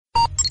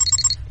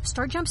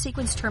Start jump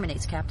sequence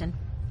terminates, Captain.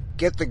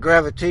 Get the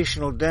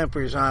gravitational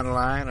dampers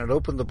online and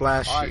open the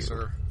blast shield. Aye,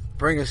 sir.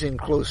 Bring us in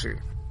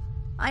closer.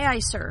 Aye, aye,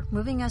 sir.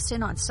 Moving us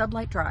in on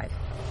sublight drive.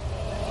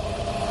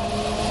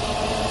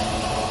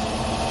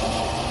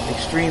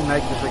 Extreme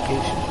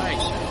magnification. Aye,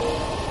 sir.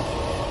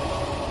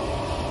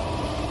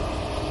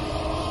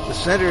 The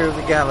center of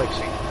the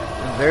galaxy.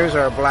 And there's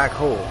our black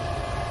hole.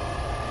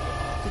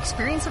 The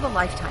experience of a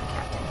lifetime,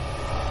 Captain.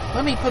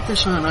 Let me put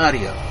this on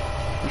audio.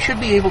 We should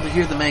be able to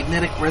hear the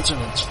magnetic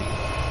resonance field.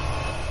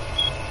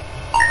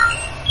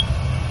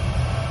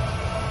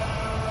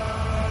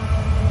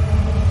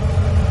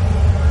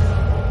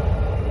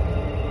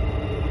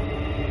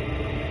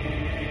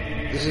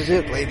 This is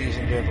it, ladies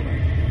and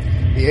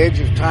gentlemen. The edge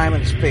of time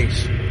and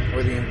space,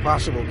 where the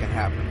impossible can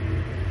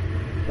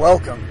happen.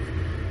 Welcome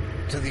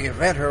to the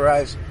event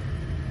horizon.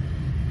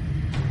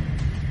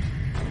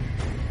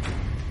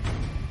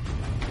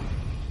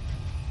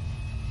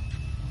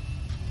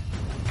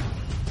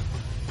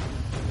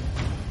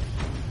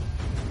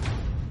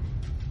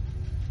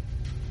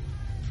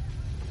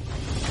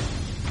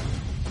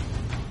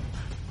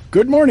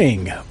 Good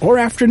morning, or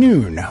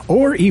afternoon,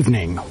 or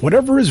evening,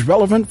 whatever is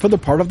relevant for the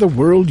part of the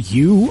world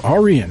you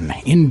are in.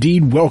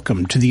 Indeed,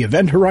 welcome to the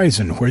Event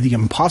Horizon, where the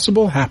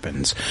impossible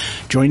happens.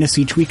 Join us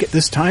each week at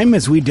this time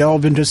as we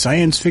delve into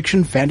science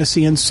fiction,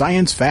 fantasy, and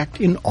science fact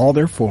in all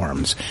their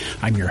forms.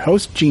 I'm your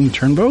host, Gene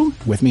Turnbow.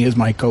 With me is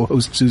my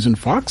co-host, Susan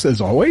Fox,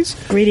 as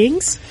always.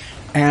 Greetings.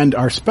 And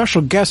our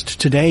special guest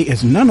today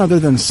is none other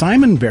than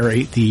Simon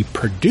Barry, the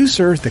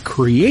producer, the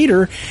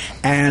creator,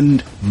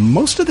 and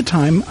most of the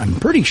time, I'm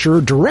pretty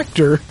sure,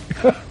 director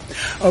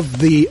of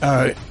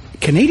the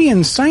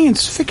Canadian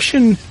science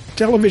fiction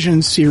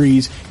television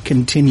series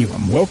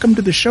Continuum. Welcome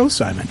to the show,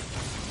 Simon.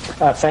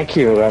 Thank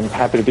you. I'm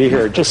happy to be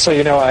here. Just so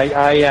you know,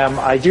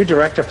 I do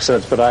direct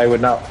episodes, but I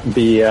would not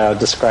be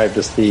described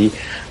as the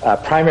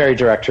primary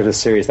director of the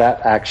series. That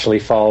actually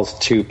falls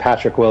to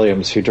Patrick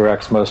Williams, who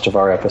directs most of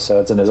our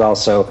episodes and is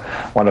also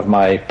one of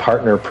my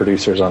partner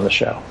producers on the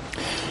show.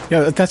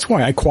 Yeah, that's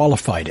why I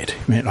qualified it.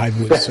 I mean, I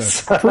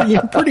was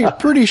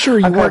pretty sure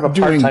you weren't a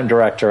doing part-time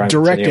director on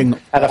directing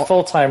Continuum, and a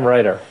full-time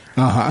writer.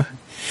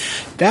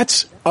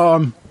 That's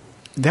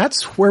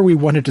where we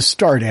wanted to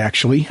start.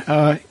 Actually,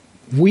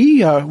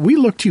 we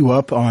looked you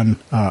up on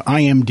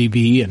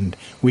IMDb and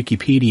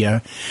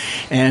Wikipedia,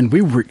 and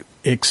we were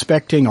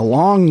expecting a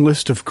long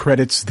list of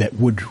credits that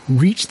would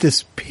reach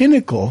this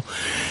pinnacle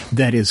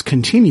that is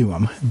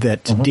Continuum,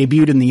 that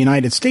debuted in the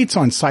United States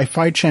on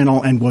Sci-Fi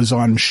Channel and was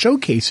on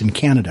Showcase in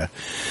Canada.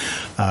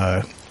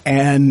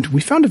 And we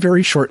found a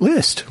very short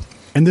list,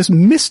 and this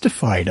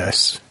mystified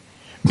us.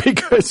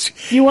 Because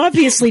you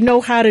obviously know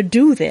how to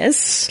do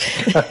this.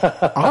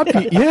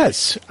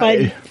 Yes.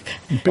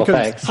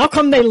 Because how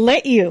come they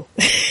let you?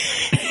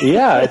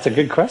 Yeah, it's a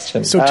good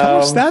question. So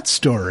tell us that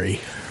story.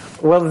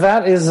 Well,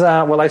 that is,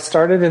 I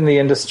started in the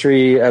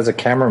industry as a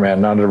cameraman,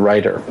 not a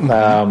writer.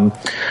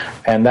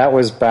 And that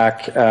was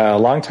back a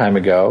long time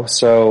ago.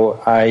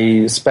 So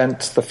I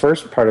spent the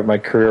first part of my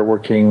career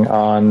working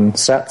on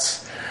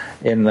sets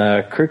in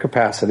the crew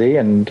capacity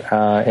and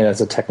as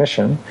a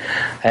technician,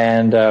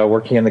 and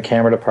working in the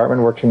camera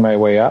department, working my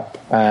way up.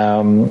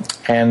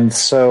 And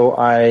so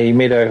I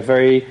made a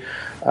very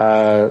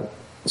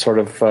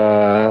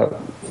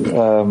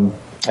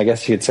I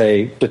guess you'd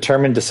say,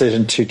 determined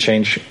decision to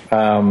change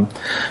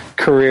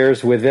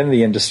careers within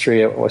the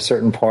industry at a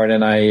certain point,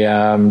 and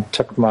I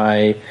took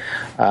my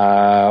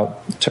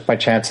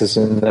chances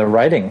in the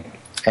writing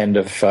end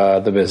of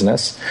the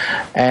business.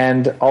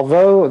 And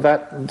although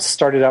that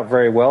started out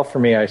very well for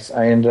me, I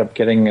ended up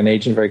getting an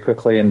agent very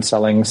quickly and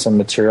selling some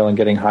material and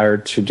getting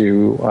hired to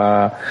do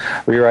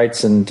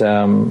rewrites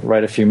and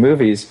write a few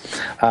movies.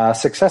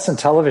 Success in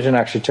television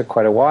actually took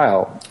quite a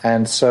while.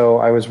 And so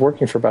I was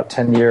working for about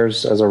 10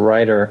 years as a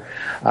writer,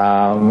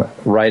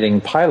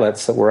 writing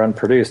pilots that were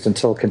unproduced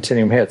until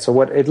Continuum hit.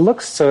 So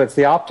it's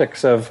the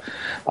optics of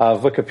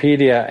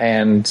Wikipedia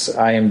and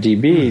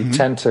IMDb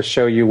tend to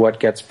show you what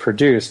gets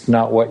produced,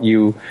 not what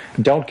you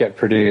don't get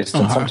produced,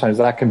 and sometimes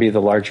that can be the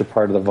larger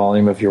part of the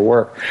volume of your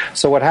work.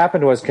 So what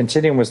happened was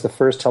Continuum was the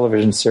first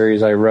television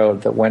series I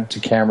wrote that went to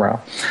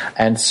camera,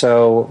 and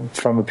so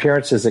from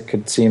appearances it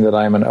could seem that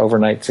I'm an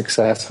overnight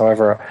success.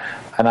 However,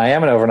 and I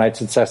am an overnight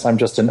success, I'm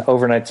just an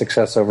overnight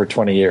success over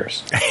 20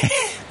 years.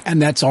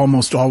 And that's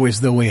almost always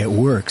the way it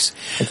works.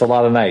 It's a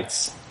lot of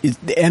nights.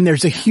 And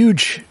there's a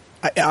huge...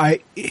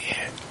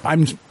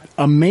 I'm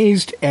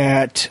amazed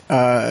at...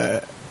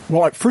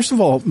 Well, first of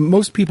all,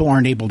 most people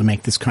aren't able to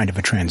make this kind of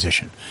a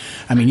transition.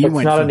 I mean, it's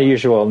not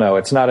unusual. No,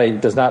 it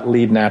does not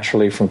lead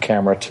naturally from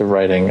camera to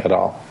writing at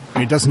all.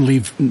 It doesn't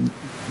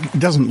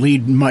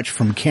lead much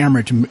from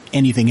camera to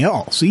anything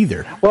else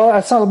either. Well, I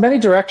saw many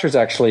directors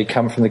actually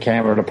come from the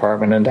camera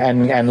department,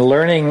 and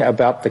learning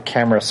about the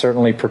camera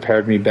certainly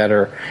prepared me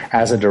better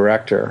as a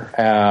director,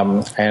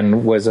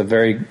 and was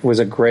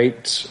a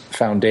great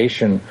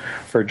foundation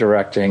for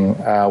directing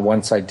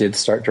once I did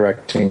start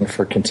directing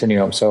for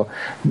Continuum. So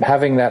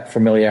having that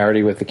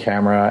familiarity with the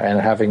camera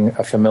and having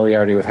a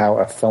familiarity with how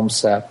a film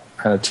set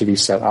a TV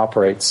set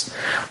operates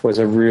was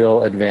a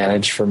real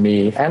advantage for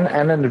me, and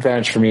an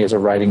advantage for me as a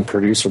writing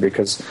producer,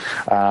 because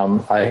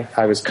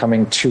I was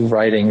coming to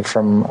writing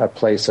from a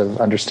place of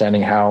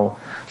understanding how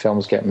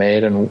films get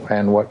made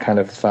and what kind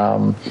of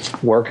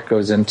work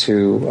goes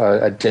into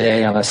a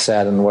day on a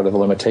set and what are the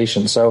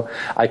limitations. So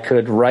I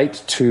could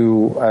write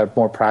to a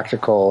more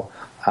practical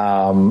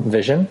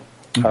vision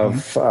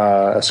of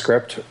a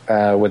script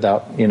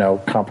without,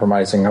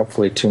 compromising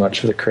hopefully too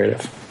much of the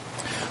creative.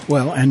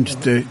 Well, and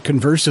the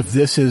converse of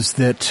this is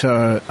that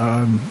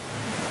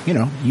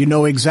you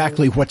know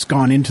exactly what's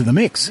gone into the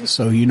mix,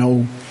 so you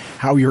know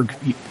how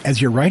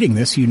as you're writing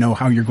this, you know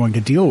how you're going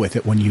to deal with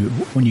it when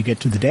you get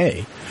to the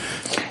day.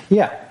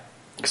 Yeah,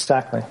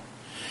 exactly.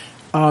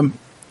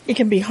 It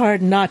can be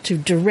hard not to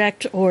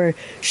direct or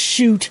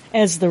shoot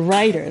as the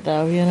writer,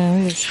 though,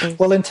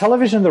 Well, in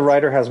television, the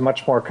writer has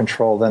much more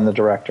control than the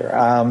director.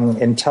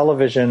 In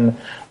television,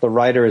 the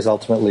writer is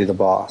ultimately the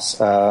boss,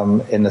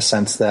 in the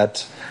sense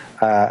that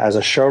as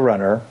a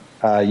showrunner,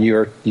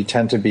 you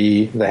tend to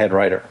be the head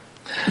writer.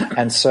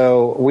 And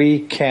so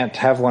we don't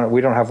have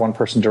one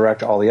person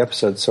direct all the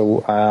episodes.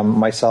 So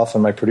myself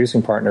and my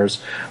producing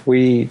partners,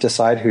 we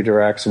decide who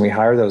directs and we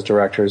hire those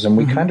directors, and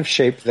we kind of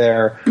shape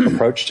their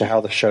approach to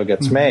how the show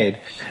gets made.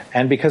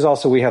 And because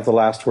also we have the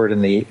last word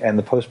in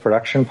the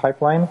post-production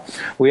pipeline,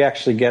 we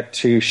actually get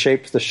to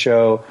shape the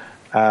show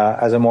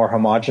as a more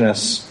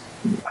homogeneous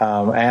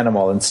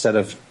animal, instead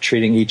of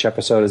treating each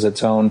episode as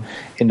its own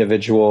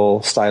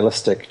individual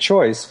stylistic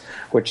choice,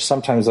 which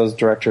sometimes those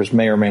directors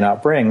may or may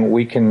not bring.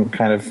 We can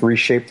kind of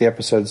reshape the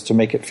episodes to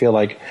make it feel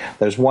like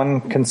there's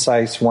one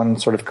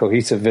sort of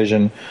cohesive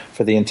vision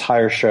for the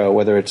entire show,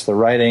 whether it's the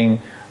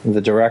writing, the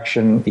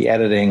direction, the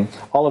editing.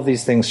 All of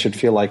these things should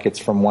feel like it's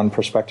from one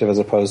perspective as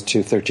opposed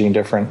to 13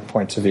 different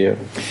points of view.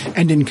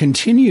 And in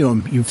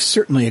Continuum, you've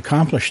certainly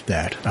accomplished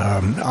that.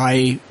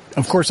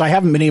 Of course, I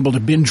haven't been able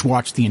to binge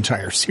watch the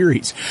entire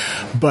series,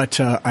 but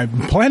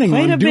I'm planning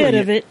on doing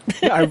it.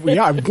 I've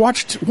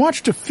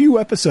watched a few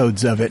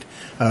episodes of it,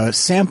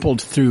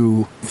 sampled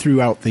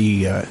throughout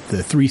the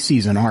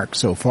 3-season arc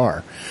so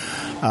far.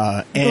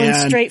 Going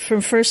straight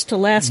from first to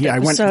last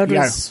episode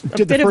was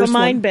a bit of a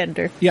mind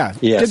bender. Yeah,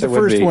 did the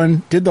first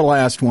one, did the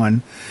last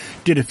one,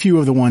 did a few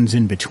of the ones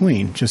in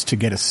between, just to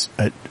get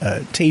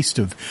a taste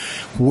of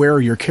where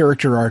your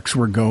character arcs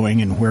were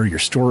going and where your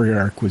story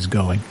arc was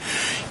going.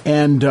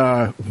 And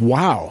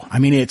wow, I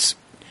mean,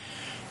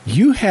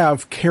 you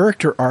have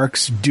character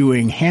arcs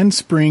doing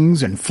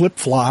handsprings and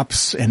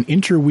flip-flops and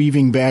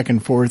interweaving back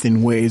and forth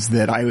in ways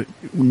that I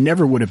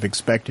never would have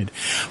expected.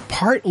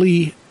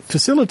 Partly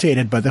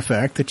facilitated by the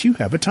fact that you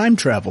have a time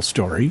travel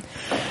story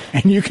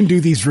and you can do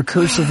these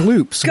recursive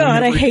loops.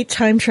 God, I hate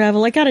time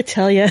travel. I gotta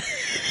tell you.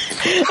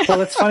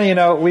 Well, it's funny,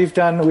 we've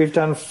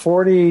done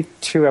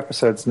 42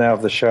 episodes now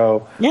of the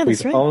show. Yeah,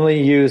 that's we've right.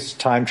 only used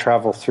time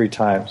travel 3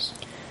 times.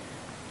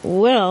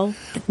 Well,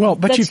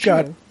 but you've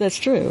got that's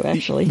true.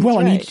 Actually, well,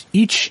 and right.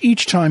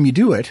 each time you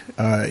do it,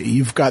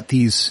 you've got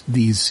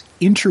these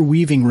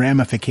interweaving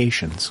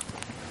ramifications.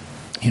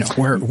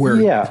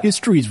 Where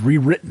history's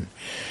rewritten.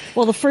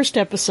 Well, the first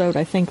episode,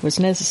 I think, was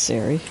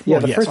necessary. Yeah,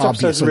 the first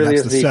episode is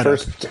really the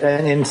first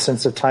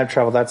instance of time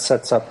travel. That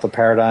sets up the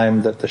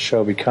paradigm that the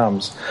show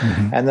becomes.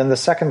 Mm-hmm. And then the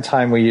second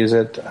time we use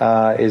it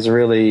is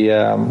really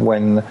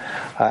when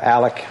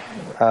Alec,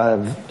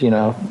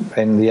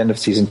 in the end of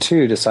season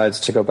 2, decides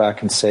to go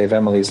back and save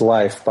Emily's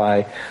life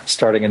by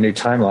starting a new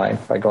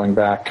timeline, by going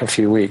back a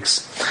few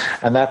weeks.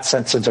 And that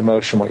sets into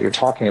motion what you're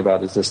talking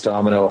about, is this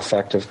domino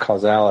effect of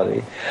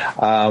causality.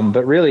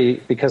 But really,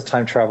 because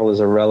time travel is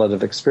a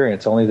relative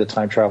experience, only the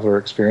time traveler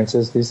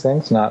experiences these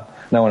things, no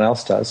one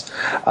else does.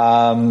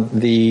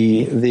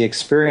 The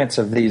experience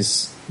of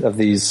these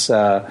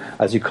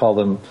as you call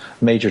them,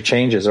 major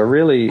changes are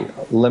really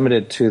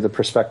limited to the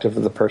perspective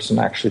of the person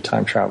actually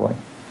time traveling.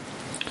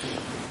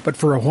 But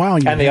for a while,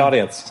 the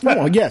audience.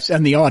 Well, yes,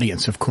 and the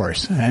audience, of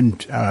course.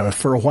 And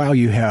for a while,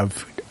 you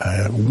have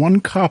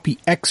 1 copy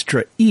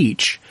extra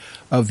each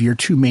of your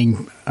 2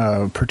 main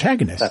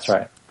protagonists. That's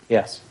right.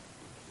 Yes.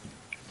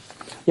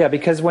 Yeah,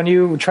 because when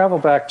you travel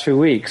back 2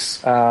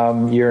 weeks, you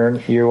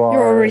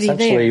are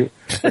essentially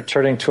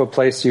returning to a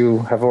place you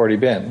have already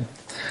been,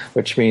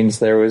 which means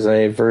there was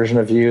a version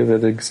of you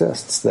that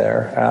exists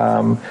there,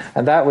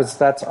 and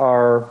that's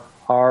our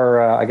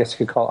I guess you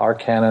could call our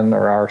canon,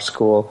 or our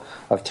school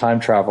of time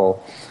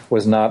travel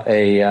was not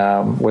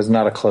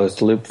a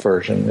closed loop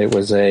version. It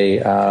was a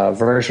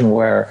version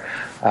where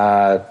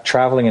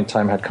traveling in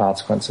time had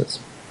consequences.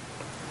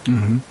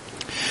 Mm-hmm.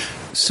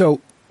 So,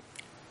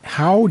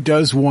 how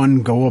does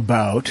one go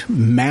about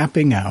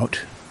mapping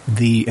out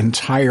the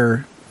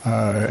entire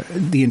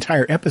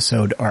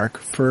episode arc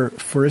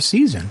for a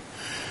season?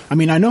 I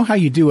mean, I know how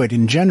you do it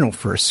in general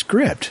for a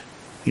script,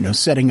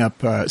 setting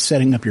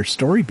up your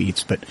story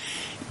beats, but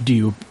do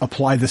you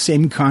apply the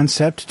same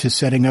concept to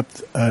setting up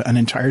an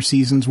entire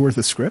season's worth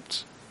of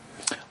scripts?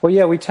 Well,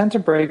 yeah, we tend to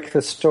break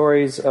the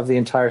stories of the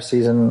entire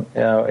season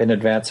in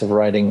advance of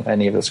writing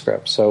any of the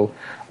scripts. So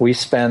we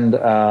spend,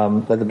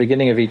 at the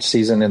beginning of each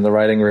season in the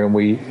writing room,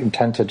 we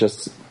tend to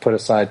just put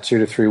aside 2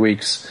 to 3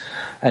 weeks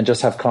and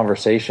just have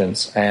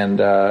conversations and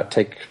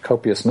take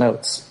copious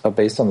notes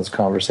based on those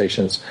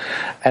conversations.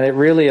 And it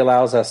really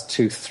allows us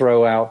to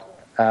throw out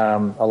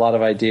a lot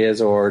of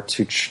ideas or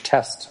to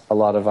test a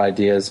lot of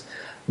ideas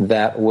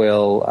that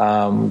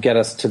will get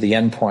us to the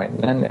end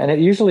point. And it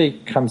usually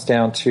comes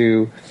down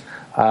to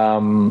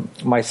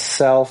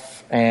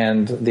myself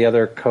and the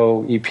other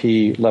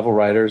co-EP level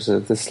writers.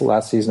 This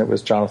last season it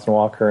was Jonathan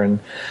Walker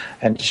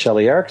and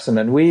Shelley Erickson.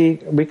 And we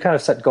kind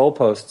of set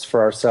goalposts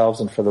for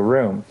ourselves and for the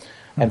room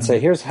and say,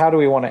 here's how do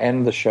we want to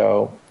end the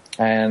show,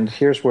 and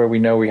here's where we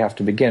know we have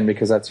to begin,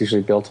 because that's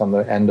usually built on the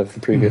end of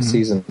the previous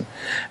season.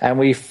 And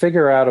we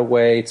figure out a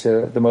way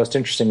the most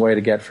interesting way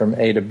to get from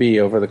A to B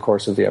over the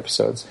course of the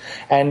episodes.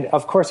 And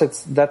of course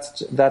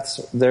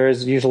there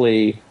is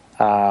usually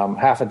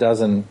half a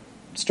dozen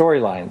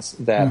storylines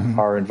that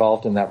are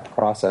involved in that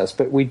process.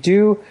 But we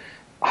do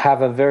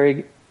have a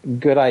very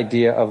good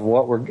idea of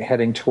what we're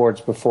heading towards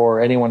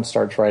before anyone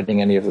starts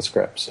writing any of the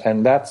scripts.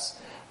 And that's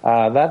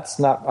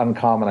not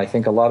uncommon. I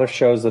think a lot of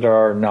shows that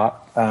are not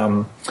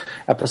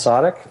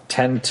episodic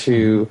tend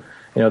to,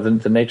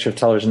 the nature of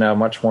television now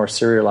much more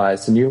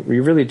serialized, and you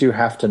really do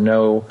have to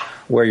know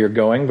where you're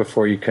going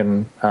before you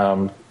can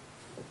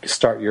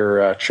start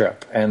your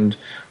trip. And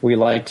we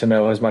like to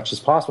know as much as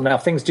possible. Now,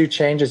 things do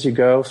change as you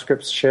go.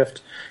 Scripts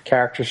shift,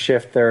 characters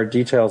shift. There are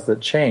details that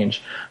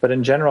change. But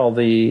in general,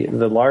 the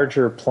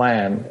larger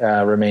plan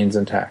remains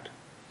intact.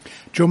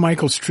 Joe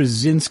Michael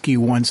Straczynski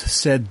once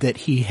said that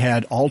he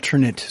had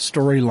alternate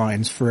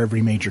storylines for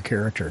every major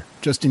character,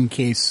 just in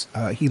case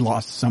he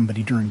lost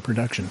somebody during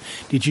production.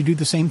 Did you do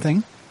the same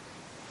thing?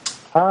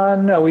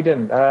 No, we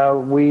didn't.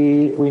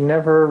 We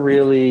never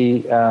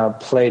really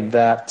played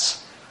that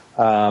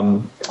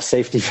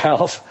safety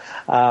valve.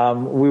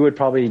 We would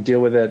probably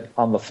deal with it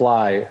on the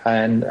fly,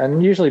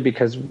 and usually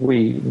because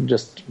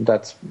was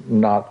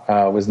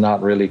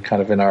not really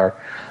kind of in our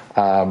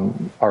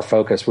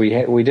focus. We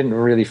didn't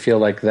really feel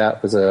like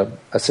that was a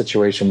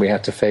situation we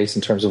had to face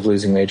in terms of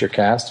losing major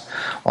cast.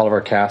 All of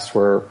our casts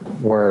were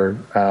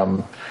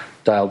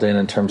dialed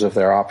in terms of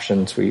their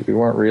options. We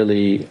weren't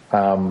really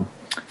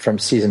from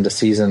season to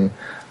season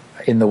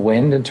in the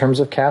wind in terms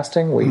of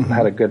casting. We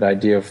had a good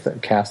idea of the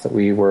cast that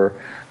we were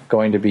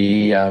going to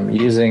be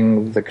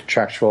using, the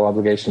contractual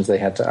obligations they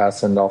had to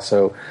us, and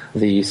also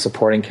the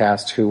supporting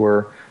cast who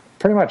were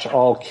pretty much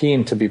all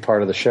keen to be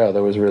part of the show.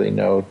 There was really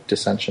no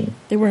dissension.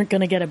 They weren't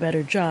going to get a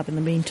better job in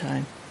the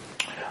meantime.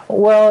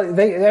 Well,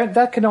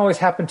 that can always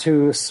happen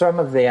to some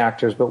of the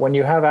actors, but when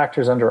you have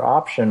actors under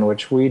option,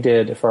 which we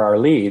did for our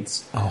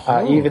leads,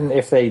 even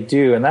if they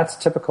do, and that's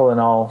typical in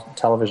all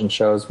television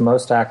shows,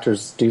 most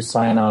actors do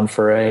sign on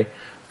for a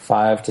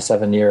 5 to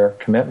 7 year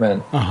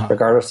commitment,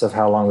 regardless of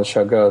how long the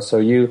show goes. So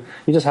you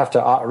just have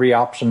to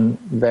re-option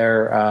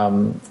their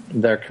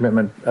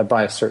commitment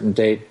by a certain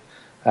date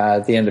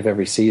at the end of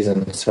every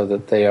season, so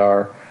that they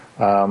are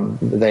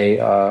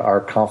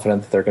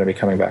confident that they're going to be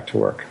coming back to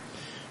work.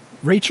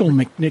 Rachel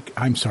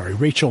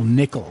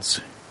Nichols,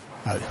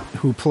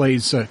 who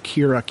plays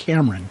Kira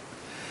Cameron,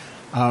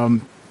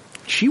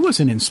 she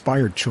was an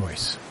inspired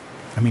choice.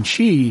 I mean,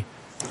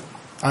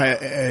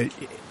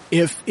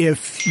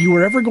 if you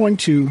were ever going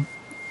to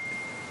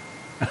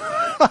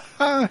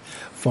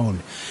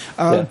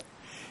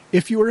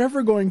if you were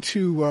ever going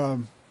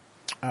to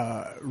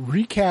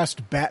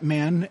recast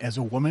Batman as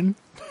a woman,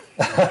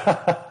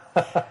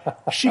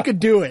 she could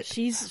do it.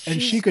 She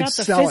could got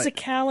the sell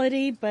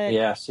physicality, but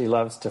yeah, she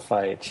loves to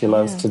fight. She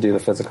loves to do the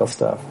physical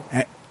stuff.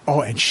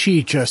 And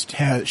she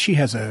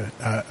has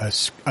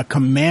a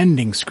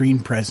commanding screen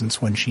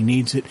presence when she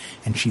needs it,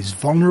 and she's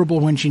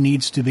vulnerable when she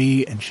needs to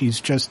be, and she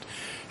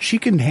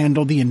can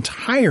handle the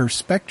entire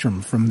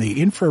spectrum from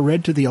the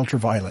infrared to the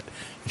ultraviolet.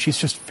 And she's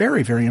just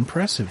very, very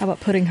impressive. How about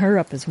putting her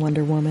up as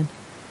Wonder Woman?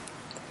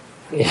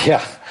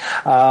 Yeah.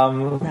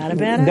 Not a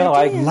bad idea. No,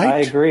 I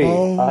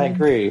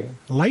agree.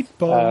 Light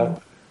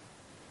bulb.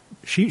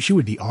 She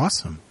would be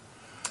awesome.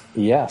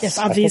 Yes. Yes,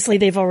 obviously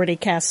they've already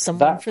cast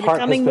someone for the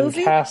coming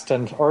movie. That part has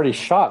been cast and already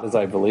shot, as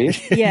I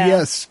believe. Yeah.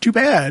 Yes, too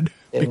bad.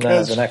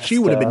 Because she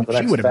would have been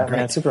Batman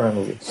great. Superman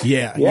movie.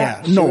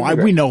 Yeah. No,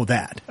 we know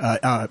that.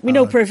 We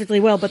know perfectly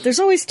well, but there's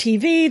always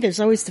TV. There's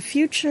always the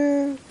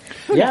future.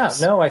 Who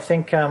knows? No, I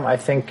think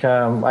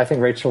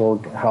Rachel will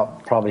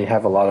probably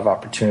have a lot of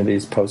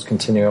opportunities post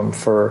Continuum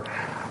for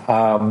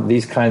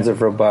these kinds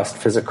of robust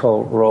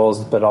physical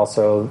roles, but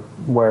also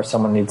where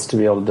someone needs to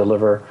be able to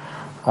deliver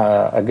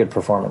a good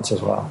performance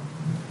as well.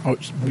 Oh,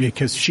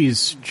 because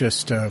she's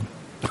just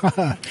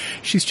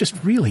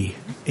really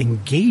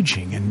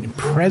engaging and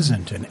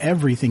present and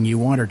everything you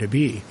want her to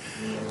be.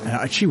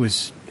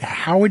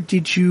 How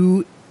did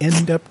you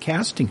end up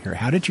casting her?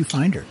 How did you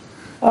find her?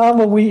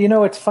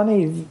 Well, it's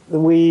funny.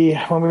 When we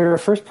were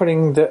first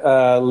putting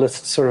the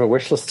sort of a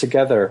wish list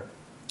together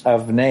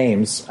of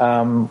names,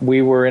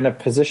 we were in a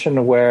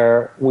position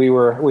where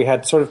we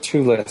had sort of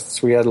two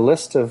lists. We had a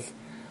list of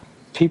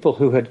people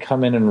who had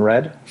come in and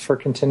read for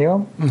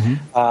Continuum,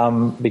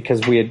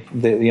 because we had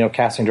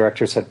casting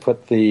directors had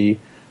put the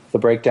the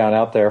breakdown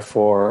out there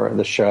for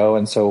the show,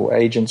 and so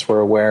agents were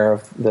aware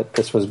of that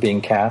this was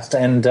being cast.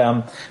 And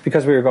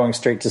because we were going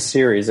straight to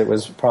series, it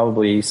was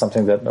probably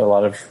something that a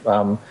lot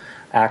of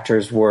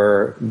actors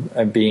were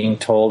being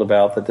told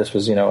about, that this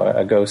was,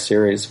 a Go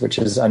series, which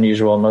is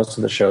unusual. Most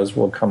of the shows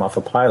will come off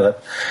a pilot,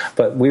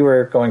 but we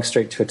were going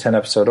straight to a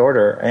 10-episode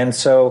order. And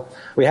so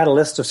we had a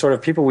list of sort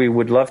of people we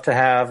would love to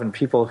have, and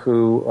people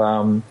who,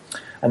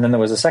 and then there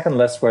was a second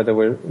list where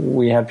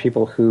we had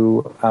people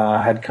who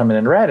had come in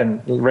and read,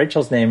 and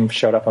Rachel's name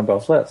showed up on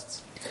both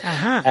lists.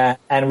 Uh-huh.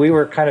 And we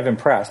were kind of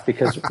impressed,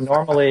 because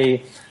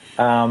normally,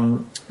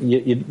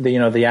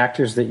 the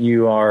actors that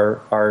you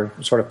are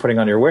sort of putting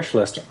on your wish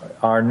list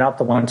are not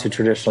the ones who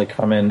traditionally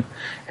come in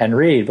and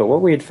read. But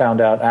what we had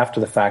found out after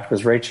the fact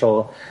was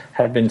Rachel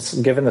had been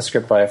given the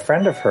script by a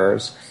friend of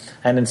hers,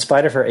 and in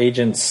spite of her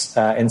agent's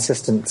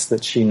insistence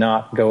that she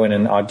not go in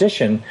and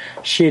audition,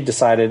 she had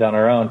decided on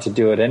her own to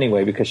do it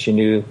anyway, because she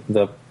knew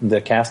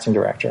the casting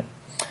director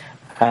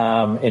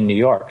in New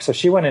York. So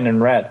she went in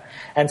and read.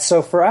 And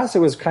so for us, it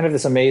was kind of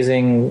this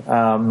amazing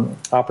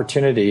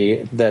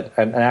opportunity that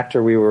an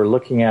actor we were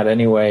looking at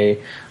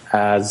anyway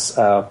as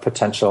a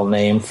potential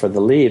name for the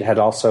lead had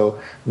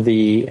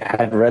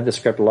read the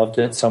script, loved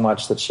it so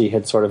much that she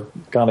had sort of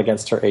gone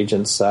against her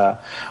agent's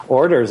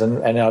orders and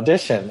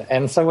auditioned.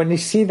 And so when you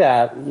see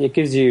that, it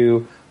gives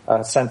you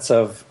a sense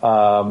of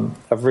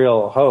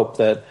real hope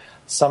that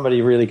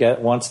somebody really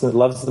loves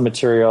the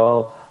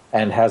material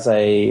and has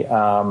a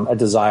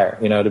desire,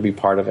 to be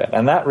part of it.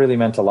 And that really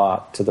meant a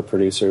lot to the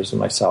producers and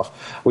myself.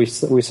 We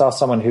saw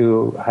someone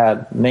who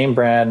had name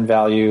brand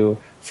value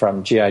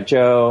from G.I.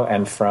 Joe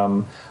and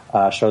from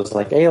shows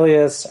like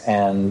Alias,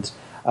 and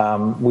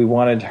we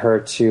wanted her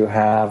to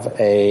have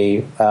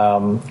we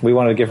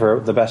wanted to give her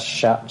the best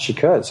shot she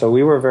could. So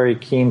we were very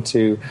keen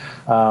to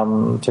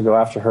go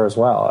after her as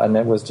well. And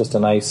it was just a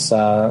nice,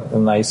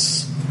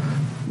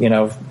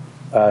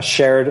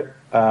 shared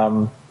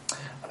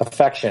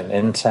affection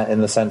in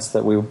the sense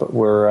that we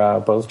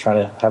were both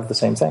trying to have the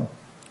same thing.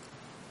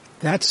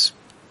 That's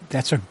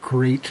a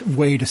great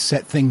way to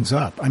set things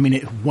up. I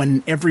mean,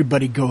 when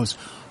everybody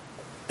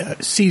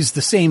sees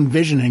the same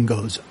vision and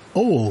goes,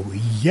 "Oh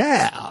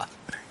yeah."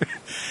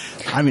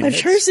 I mean, but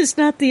hers is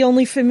not the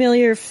only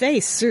familiar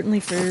face. Certainly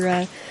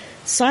for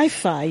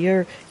sci-fi,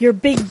 your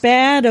big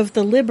bad of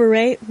the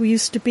Liberate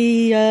used to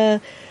be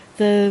the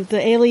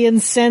alien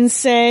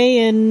sensei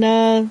in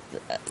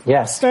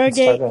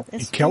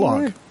Stargate.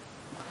 Kellogg.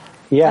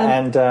 Yeah,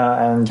 and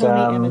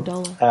Tony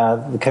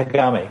Amendola.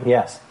 Kagami,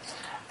 yes.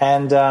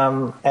 And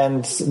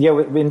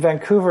in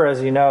Vancouver,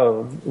 as you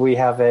know, we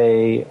have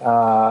a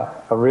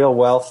real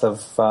wealth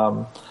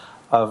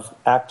of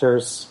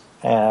actors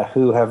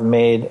who have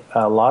made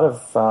a lot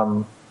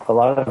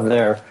of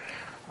their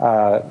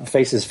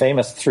faces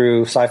famous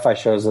through sci-fi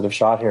shows that have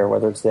shot here,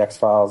 whether it's the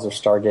X-Files or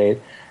Stargate,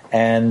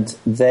 and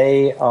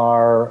they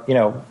are,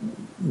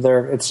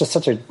 it's just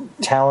such a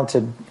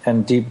talented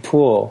and deep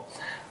pool.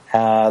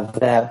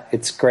 That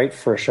it's great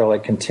for a show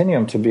like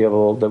Continuum to be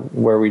able to,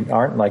 where we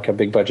aren't like a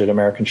big budget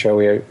American show.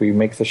 We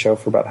make the show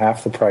for about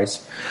half the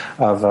price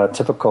of a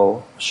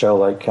typical show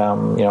like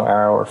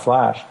Arrow or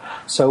Flash.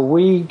 So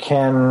we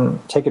can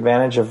take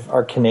advantage of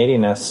our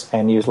Canadianness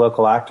and use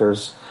local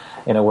actors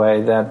in a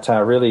way that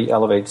really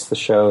elevates the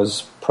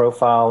show's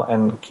profile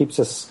and keeps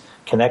us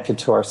connected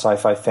to our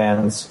sci-fi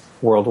fans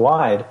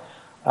worldwide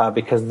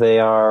because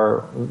they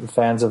are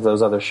fans of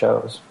those other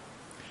shows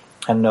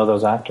and know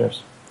those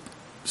actors.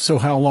 So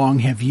how long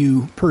have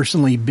you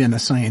personally been a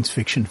science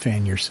fiction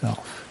fan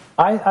yourself?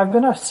 I've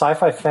been a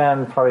sci-fi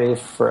fan probably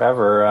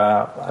forever.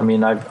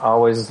 I've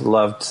always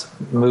loved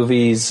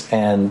movies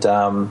and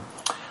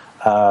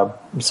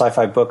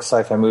sci-fi books,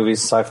 sci-fi movies,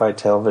 sci-fi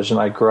television.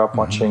 I grew up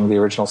watching the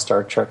original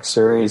Star Trek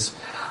series.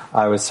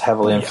 I was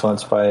heavily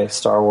influenced by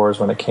Star Wars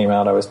when it came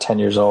out. I was 10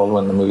 years old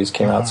when the movies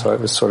came out, so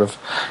it was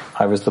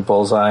I was the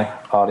bullseye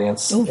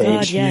audience age.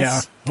 God,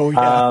 yes. Yeah. Oh,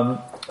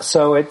 yeah.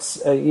 So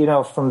it's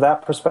from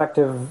that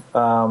perspective,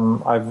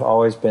 I've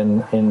always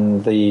been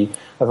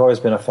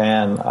a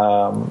fan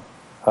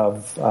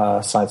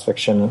of science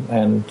fiction,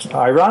 and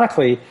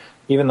ironically,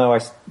 even though I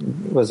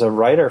was a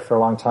writer for a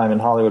long time in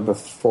Hollywood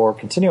before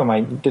Continuum,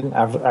 I didn't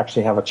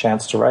actually have a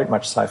chance to write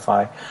much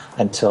sci-fi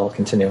until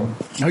Continuum.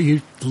 Oh,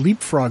 you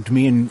leapfrogged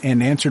me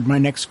and answered my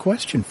next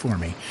question for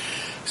me.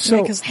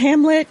 So, because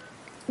Hamlet,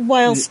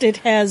 whilst it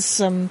has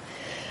some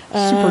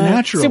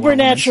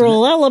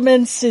supernatural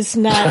elements, is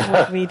not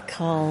what we'd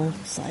call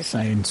sci-fi.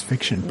 Science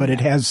fiction, but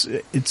it's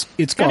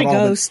got got a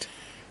ghost.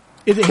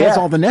 It has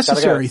all the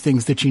necessary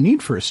things that you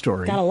need for a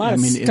story. Got a lot of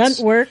stunt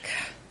work.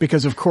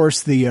 Because, of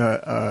course,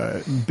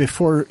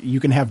 before you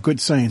can have good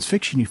science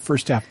fiction, you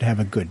first have to have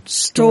a good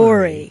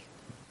story.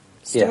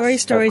 Story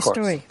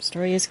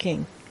is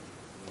king.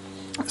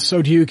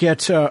 So do you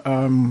get,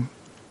 are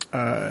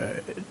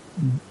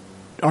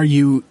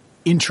you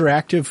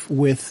interactive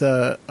with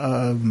the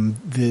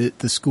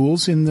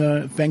schools in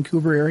the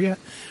Vancouver area?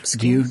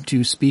 Do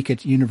you speak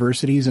at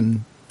universities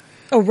and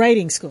Oh,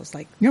 writing schools,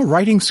 like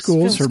writing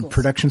schools or schools.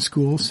 production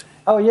schools.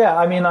 Oh yeah,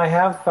 I mean, I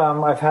have.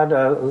 I've had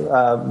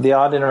the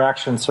odd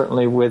interaction,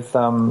 certainly with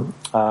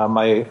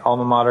my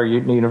alma mater,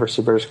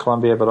 University of British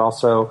Columbia, but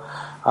also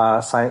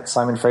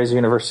Simon Fraser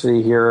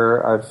University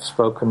here. I've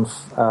spoken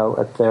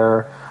at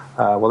their.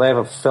 They have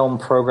a film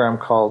program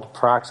called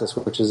Praxis,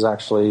 which is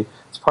actually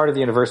it's part of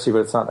the university, but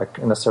it's not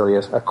necessarily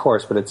a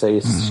course, but it's a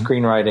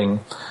screenwriting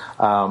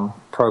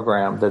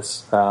program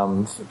that's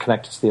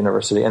connected to the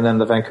university, and then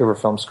the Vancouver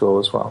Film School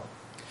as well.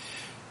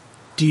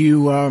 Do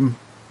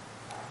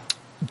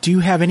you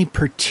have any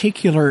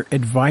particular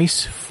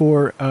advice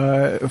for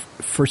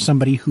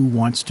somebody who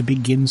wants to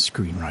begin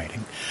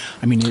screenwriting?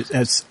 I mean,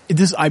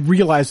 I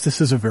realize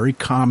this is a very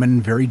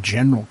common, very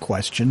general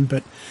question,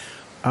 but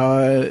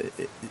are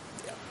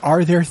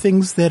there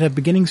things that a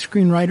beginning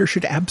screenwriter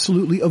should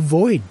absolutely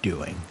avoid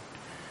doing?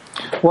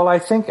 Well, I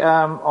think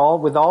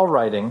with all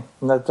writing,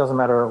 and that doesn't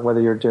matter whether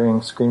you're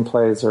doing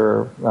screenplays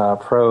or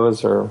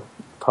prose or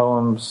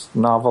poems,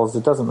 novels,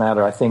 it doesn't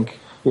matter. I think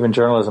even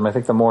journalism, I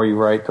think the more you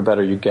write, the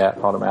better you get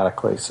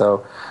automatically.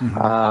 So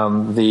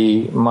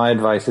my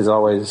advice is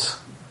always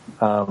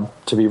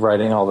to be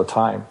writing all the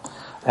time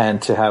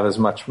and to have as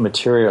much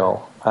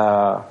material.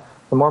 The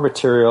more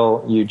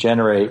material you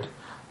generate,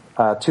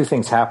 two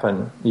things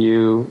happen.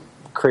 You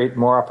create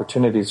more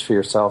opportunities for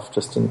yourself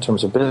just in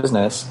terms of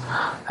business,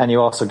 and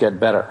you also get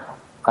better.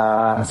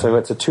 So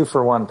it's a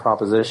 2-for-1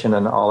 proposition,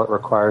 and all it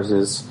requires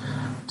is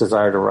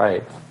desire to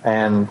write.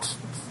 And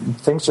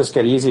things just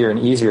get easier and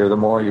easier the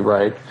more you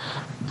write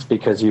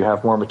because you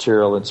have more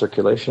material in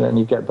circulation and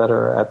you get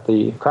better at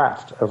the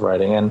craft of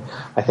writing. And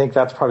I think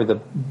that's probably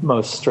the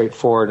most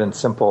straightforward and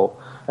simple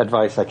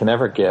advice I can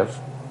ever give.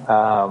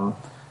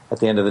 At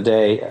the end of the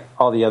day,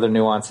 all the other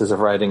nuances of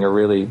writing are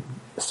really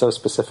so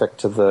specific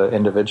to the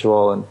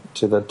individual and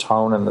to the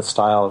tone and the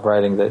style of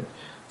writing that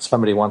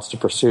somebody wants to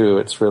pursue.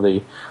 It's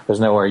really, there's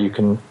nowhere you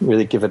can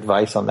really give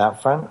advice on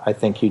that front. I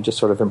think you just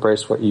sort of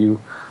embrace what you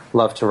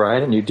love to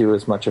write and you do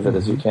as much of it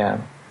as you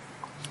can.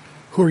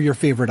 Who are your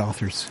favorite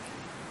authors?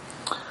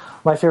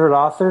 My favorite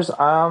authors,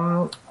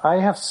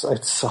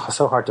 it's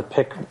so hard to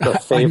pick the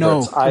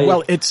favorites. I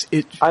know.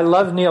 I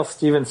love Neil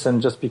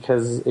Stephenson just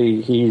because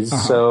he's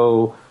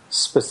so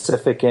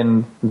specific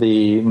in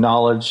the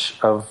knowledge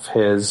of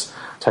his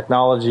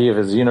technology, of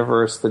his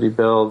universe that he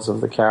builds,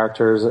 of the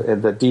characters,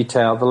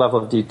 the level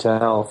of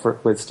detail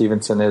with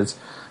Stephenson is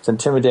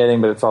intimidating,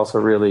 but it's also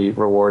really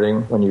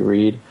rewarding when you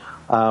read.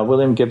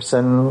 William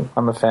Gibson,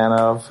 I'm a fan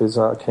of, who's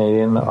a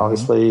Canadian,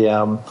 obviously.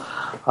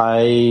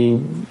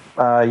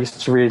 I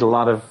used to read a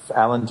lot of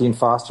Alan Dean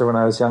Foster when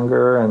I was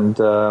younger, and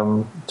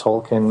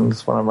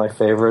Tolkien's one of my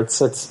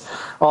favorites. It's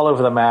all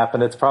over the map,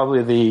 and it's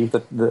probably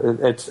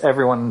it's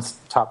everyone's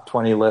top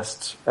 20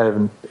 list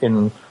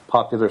in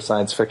popular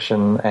science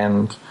fiction,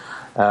 and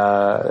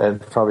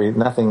probably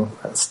nothing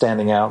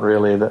standing out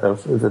really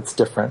that's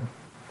different.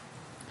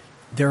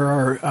 There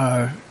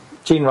are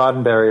Gene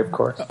Roddenberry, of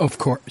course. Of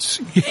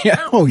course.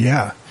 Yeah. Oh,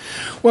 yeah.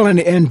 Well,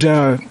 and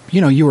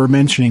you were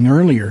mentioning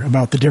earlier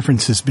about the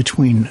differences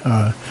between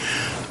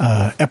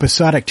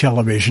episodic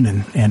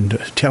television and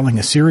telling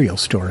a serial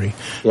story.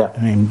 Yeah.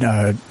 I mean,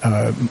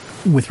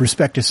 with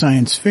respect to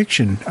science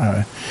fiction,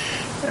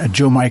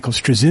 Joe Michael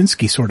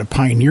Straczynski sort of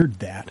pioneered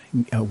that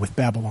with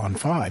Babylon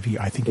 5.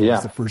 I think he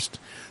was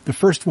the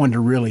first one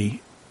to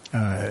really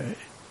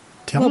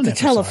tell a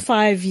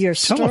 5-year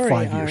story. Tell a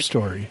 5-year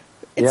story.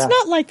 It's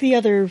not like the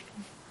other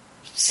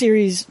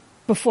series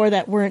before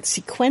that weren't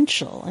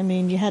sequential. I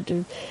mean, you had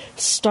to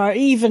start,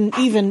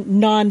 even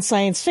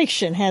non-science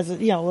fiction has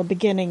a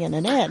beginning and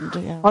an end.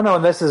 Oh no,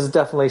 and this is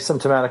definitely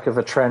symptomatic of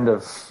a trend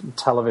of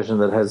television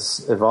that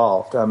has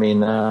evolved. I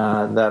mean,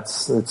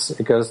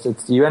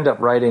 you end up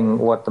writing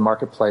what the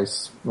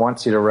marketplace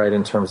wants you to write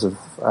in terms of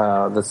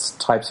the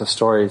types of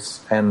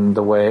stories and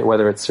the way,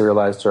 whether it's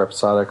serialized or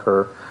episodic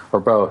or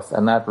both,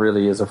 and that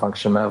really is a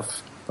function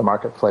of the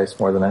marketplace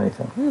more than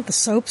anything. Well, the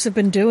soaps have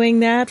been doing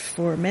that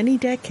for many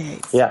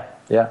decades. Yeah.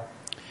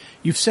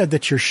 You've said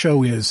that your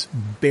show is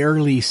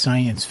barely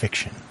science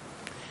fiction.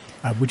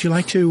 Would you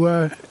like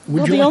to?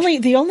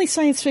 The only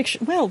science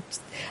fiction. Well,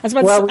 I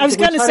was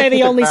going to say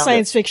the only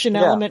science fiction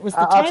element was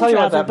the time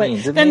travel,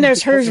 but then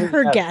there's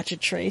her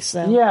gadgetry.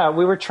 So yeah,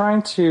 we were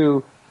trying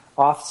to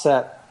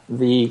offset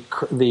the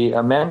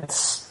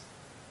immense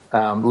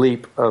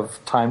leap of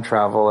time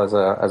travel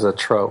as a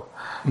trope.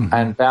 Mm-hmm.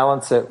 And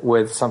balance it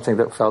with something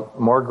that felt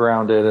more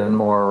grounded and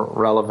more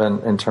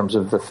relevant in terms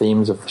of the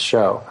themes of the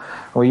show.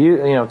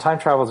 Time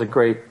travel is a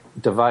great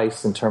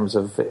device in terms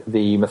of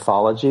the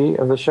mythology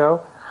of the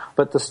show,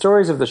 but the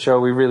stories of the show,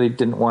 we really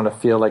didn't want to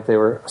feel like they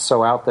were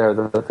so out there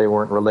that they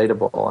weren't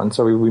relatable. And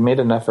so we made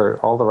an effort,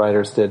 all the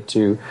writers did,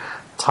 to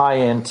tie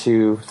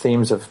into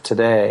themes of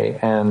today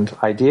and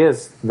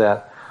ideas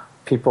that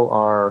people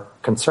are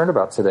concerned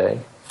about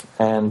today,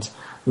 and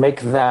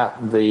make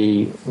that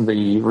the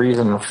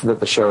reason that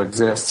the show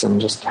exists, and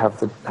just have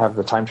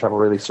the time travel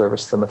really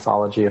service the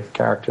mythology of the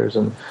characters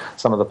and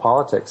some of the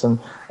politics. And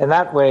in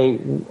that way,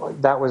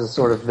 that was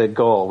sort of the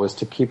goal, was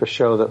to keep a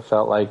show that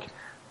felt like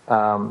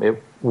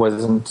it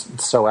wasn't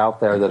so out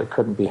there that it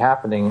couldn't be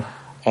happening,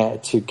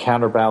 to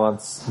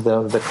counterbalance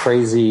the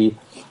crazy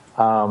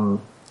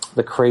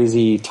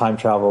time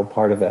travel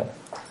part of it.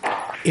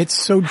 It's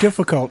so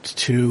difficult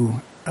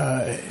to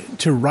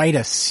write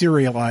a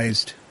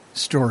serialized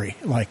story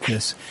like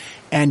this,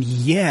 and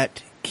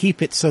yet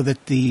keep it so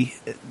that the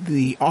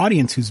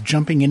audience who's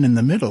jumping in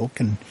the middle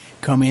can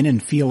come in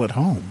and feel at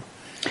home.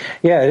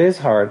 Yeah, it is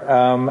hard,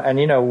 and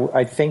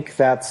I think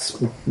that's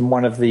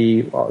one of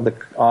the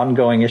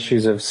ongoing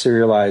issues of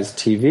serialized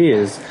TV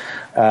is,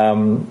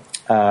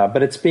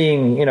 but it's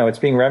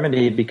being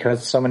remedied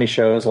because so many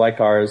shows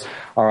like ours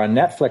are on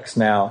Netflix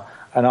now.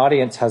 An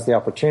audience has the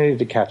opportunity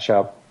to catch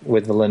up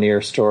with the linear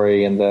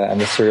story and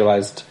the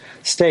serialized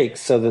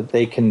stakes, so that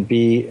they can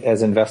be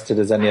as invested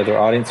as any other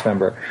audience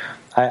member.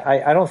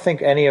 I don't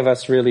think any of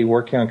us really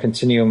working on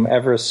Continuum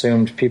ever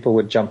assumed people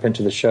would jump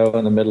into the show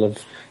in the middle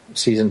of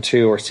season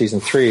 2 or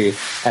season 3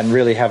 and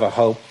really have a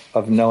hope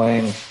of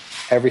knowing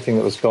everything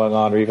that was going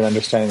on or even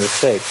understanding the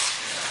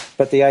stakes.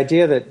 But the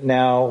idea that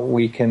now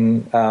we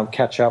can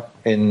catch up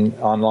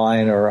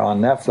online or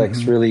on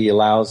Netflix really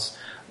allows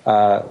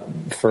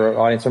for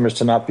audience members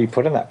to not be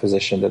put in that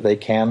position, that they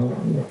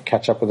can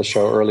catch up with the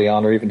show early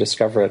on or even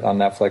discover it on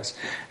Netflix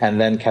and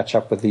then catch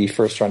up with the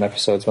first run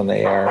episodes when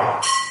they air.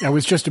 I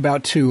was just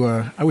about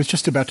to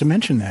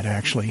mention that,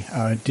 actually.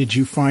 Did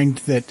you find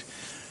that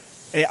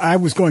I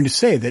was going to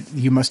say that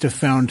you must have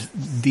found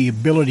the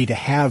ability to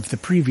have the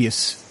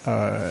previous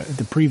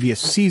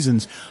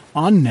seasons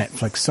on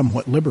Netflix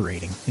somewhat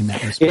liberating in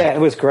that respect. Yeah, it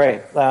was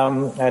great.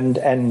 And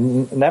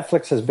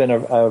Netflix has been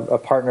a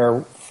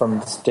partner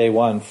from day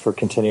one for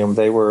Continuum.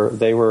 They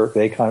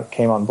kind of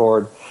came on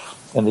board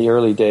in the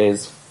early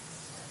days,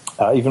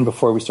 even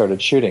before we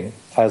started shooting,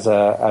 as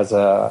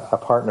a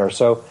partner.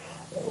 So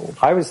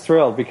I was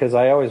thrilled because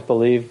I always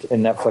believed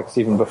in Netflix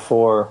even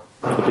before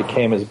it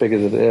became as big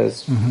as it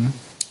is. Mm-hmm.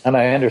 And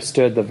I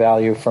understood the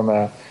value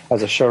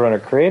as a showrunner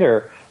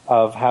creator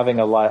of having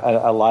a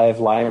live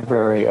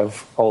library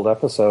of old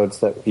episodes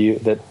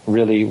that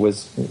really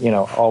was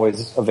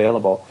always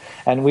available.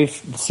 And we've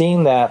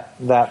seen that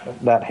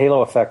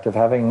halo effect of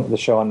having the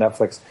show on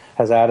Netflix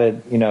has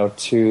added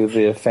to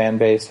the fan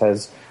base.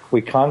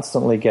 We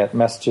constantly get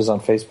messages on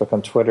Facebook,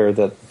 on Twitter,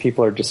 that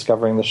people are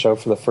discovering the show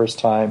for the first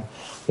time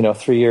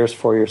 3 years,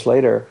 4 years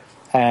later,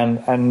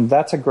 and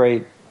that's a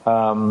great.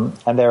 And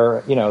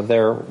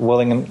they're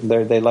willing and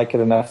they like it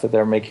enough that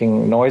they're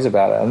making noise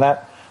about it, and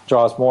that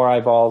draws more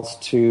eyeballs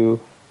to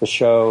the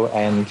show.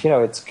 And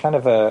it's kind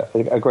of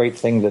a great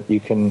thing that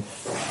you can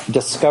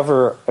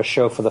discover a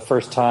show for the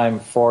first time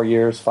 4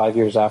 years, 5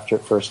 years after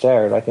it first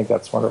aired. I think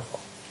that's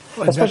wonderful,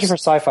 especially for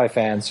sci-fi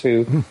fans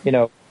who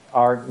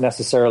aren't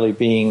necessarily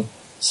being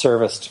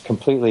serviced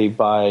completely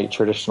by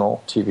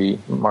traditional TV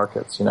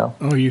markets.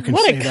 Oh, you can.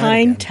 What say a that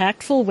kind, again.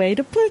 tactful way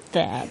to put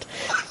that.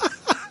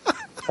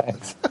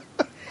 Thanks.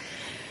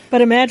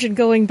 But imagine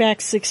going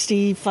back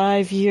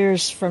 65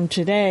 years from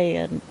today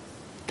and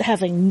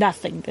having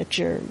nothing that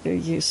you're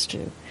used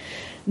to.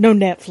 No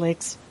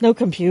Netflix, no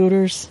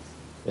computers.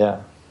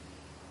 Yeah.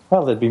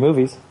 Well, there'd be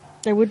movies.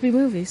 There would be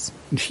movies.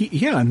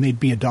 Yeah, and they'd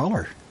be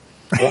 $1.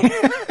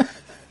 Yeah.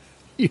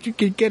 You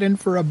could get in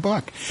for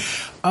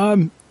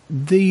 $1.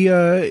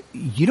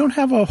 You don't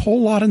have a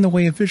whole lot in the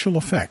way of visual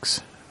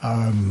effects.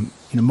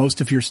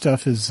 Most of your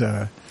stuff is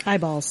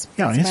eyeballs.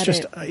 Yeah,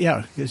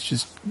 it's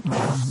just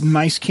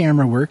nice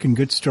camera work and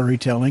good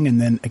storytelling,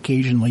 and then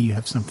occasionally you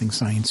have something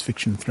science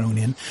fiction thrown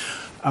in.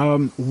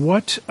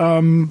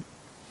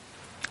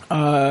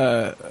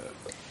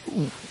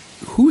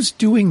 Who's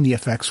doing the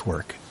effects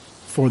work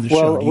for the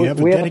show? Do you have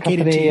we a have a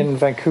dedicated company team in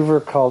Vancouver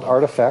called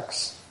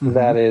Artifacts. Mm-hmm.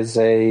 That is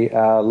a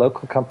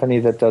local company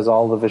that does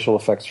all the visual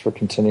effects for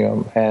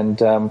Continuum, and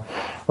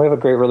we have a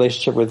great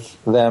relationship with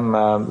them.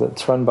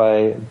 It's run by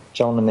a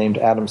gentleman named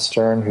Adam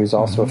Stern, who's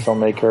also a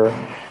filmmaker.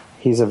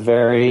 He's a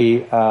very,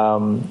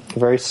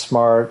 very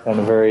smart and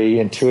a very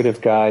intuitive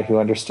guy who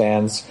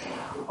understands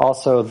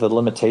also the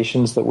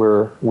limitations that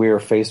we are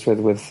faced with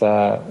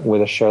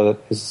a show that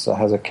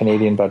has a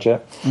Canadian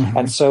budget. Mm-hmm.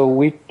 And so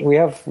we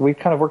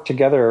kind of worked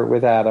together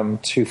with Adam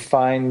to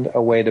find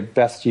a way to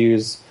best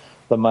use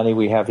the money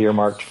we have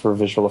earmarked for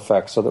visual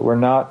effects, so that we're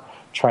not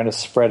trying to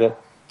spread it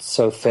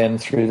so thin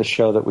through the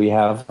show that we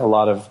have a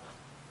lot of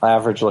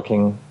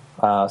average-looking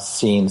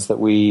scenes, that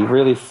we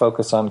really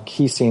focus on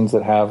key scenes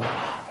that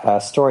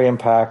have story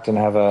impact and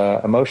have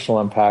a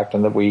emotional impact,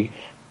 and that we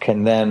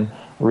can then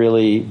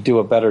really do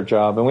a better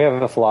job. And we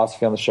have a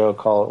philosophy on the show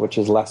which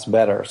is less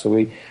better. So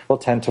we will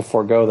tend to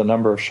forego the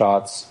number of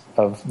shots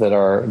that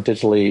are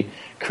digitally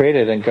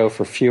created and go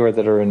for fewer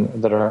that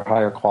are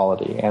higher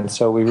quality. And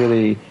so we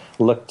really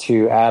look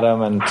to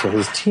Adam and to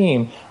his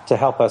team to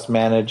help us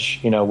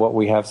manage, what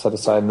we have set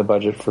aside in the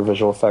budget for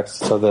visual effects,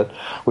 so that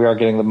we are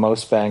getting the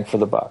most bang for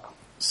the buck.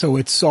 So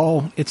it's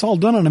all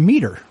done on a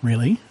meter,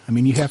 really. I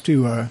mean, you have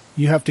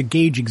to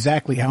gauge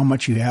exactly how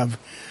much you have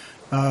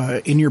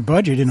in your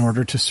budget in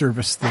order to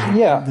service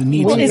the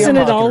needs. Well, isn't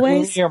it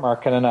always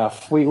earmarking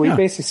enough? We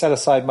basically set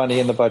aside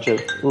money in the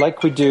budget,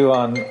 like we do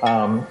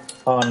on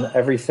on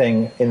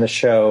everything in the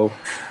show.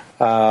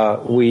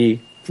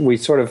 We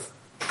sort of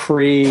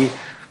we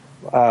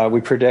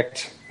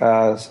predict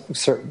a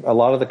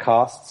lot of the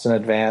costs in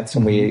advance,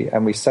 and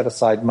we set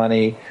aside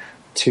money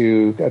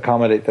to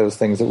accommodate those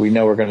things that we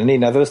know we're going to need.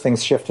 Now, those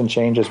things shift and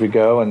change as we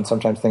go, and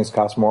sometimes things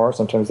cost more,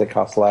 sometimes they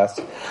cost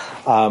less.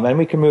 And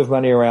we can move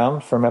money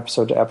around from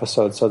episode to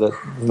episode so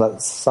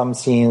that some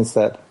scenes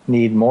that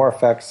need more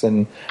effects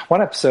in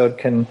one episode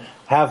can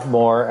have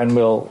more, and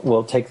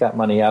we'll take that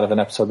money out of an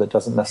episode that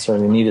doesn't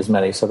necessarily need as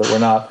many, so that we're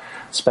not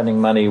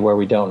spending money where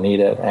we don't need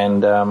it,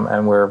 and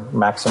we're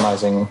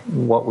maximizing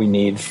what we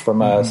need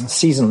from a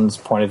season's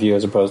point of view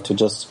as opposed to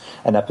just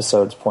an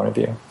episode's point of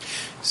view.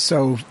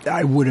 So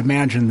I would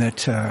imagine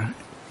that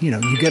you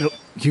get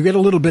a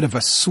little bit of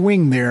a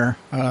swing there,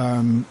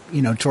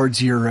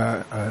 towards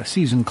your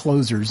season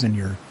closers and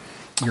your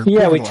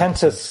we tend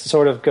to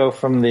sort of go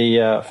from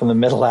the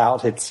middle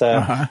out. It's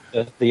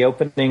the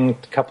opening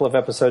couple of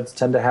episodes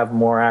tend to have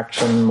more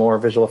action, more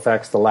visual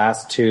effects. The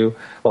last two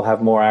will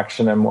have more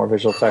action and more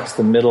visual effects.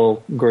 The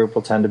middle group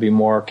will tend to be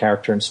more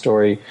character and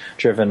story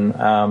driven,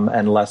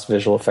 and less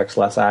visual effects,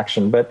 less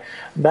action. But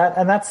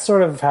that's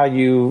sort of how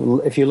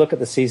if you look at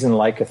the season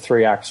like a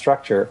 3-act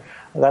structure,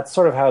 that's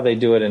sort of how they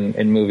do it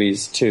in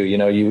movies too.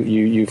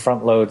 You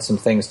front load some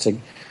things to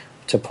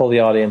pull the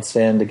audience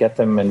in, to get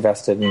them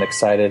invested and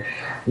excited.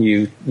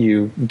 You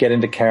get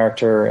into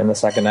character in the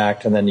second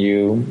act, and then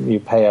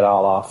you pay it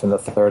all off in the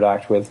third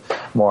act with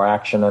more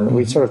action. And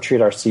we sort of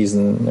treat our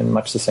season in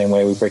much the same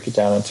way. We break it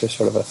down into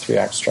sort of a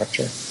 3-act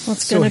structure. Well,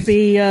 it's going to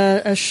be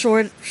a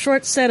short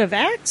set of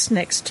acts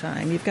next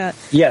time. You've got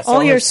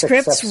all all your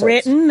scripts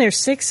written. There's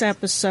 6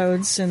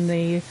 episodes in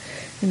the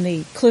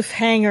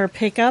cliffhanger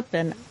pickup,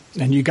 and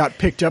you got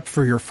picked up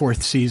for your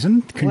 4th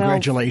season.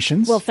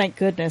 Congratulations. Well, thank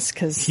goodness,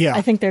 because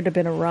I think there'd have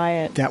been a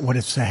riot. That would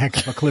have been a heck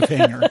of a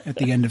cliffhanger at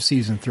the end of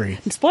season 3.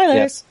 And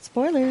spoilers.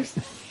 Spoilers.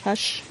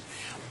 Hush.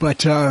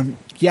 But, have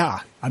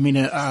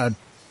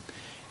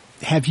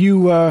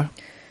you...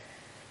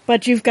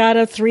 But you've got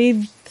a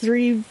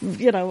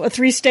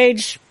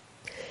 3-stage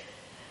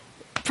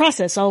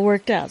process all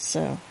worked out,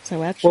 so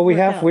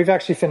we've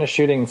actually finished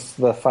shooting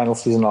the final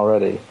season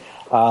already.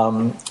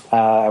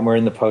 And we're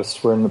in the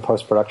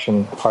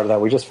post-production part of that.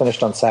 We just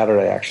finished on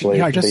Saturday, actually.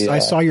 Yeah, I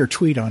saw your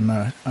tweet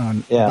about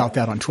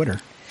that on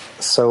Twitter.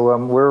 So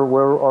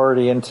we're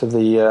already into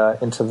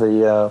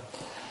the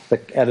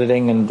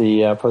editing and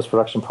the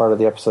post-production part of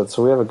the episode.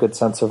 So we have a good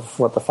sense of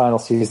what the final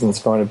season is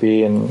going to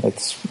be, and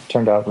it's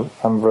turned out.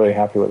 I'm really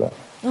happy with it.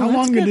 How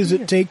long does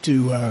it take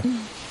to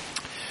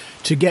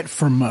get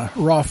from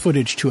raw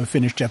footage to a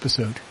finished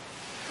episode?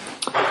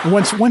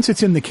 Once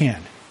it's in the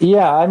can.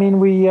 Yeah, I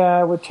mean,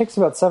 it takes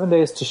about 7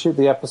 days to shoot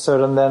the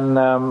episode, and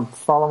then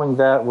following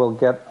that, we'll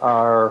get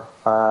our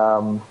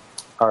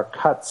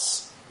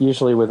cuts.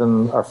 Usually,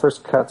 within our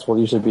first cuts, will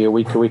usually be a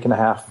week and a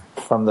half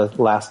from the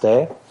last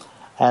day,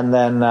 and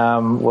then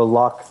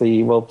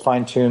we'll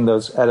fine tune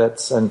those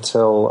edits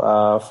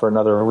until for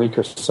another week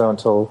or so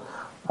until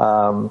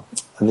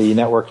the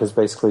network has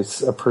basically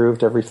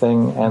approved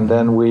everything, and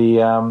then we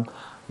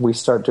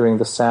start doing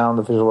the sound,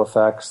 the visual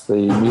effects,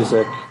 the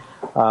music.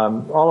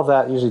 All of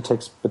that usually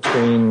takes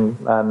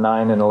between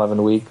 9 and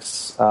 11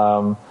 weeks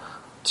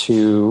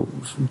to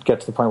get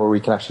to the point where we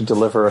can actually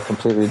deliver a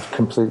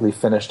completely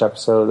finished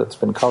episode that's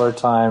been color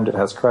timed. It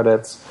has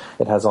credits.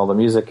 It has all the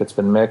music. It's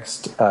been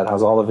mixed. It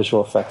has all the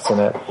visual effects in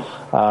it.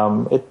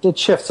 It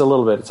shifts a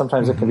little bit.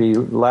 Sometimes it can be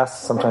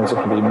less. Sometimes it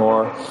can be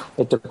more.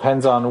 It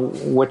depends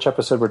on which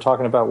episode we're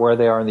talking about, where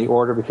they are in the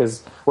order,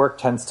 because work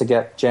tends to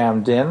get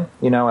jammed in,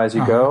 as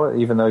you go,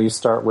 even though you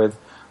start with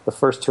the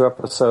first 2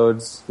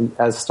 episodes,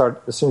 as soon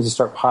as you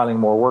start piling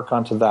more work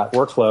onto that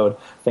workload,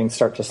 things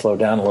start to slow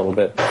down a little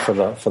bit for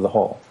the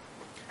whole.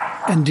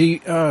 And do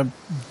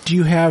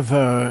you have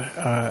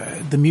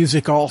the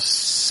music all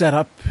set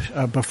up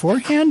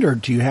beforehand, or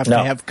do you have to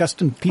have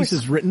custom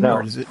pieces written? No.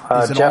 Or is it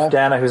Jeff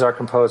Dana, who's our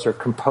composer,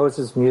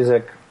 composes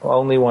music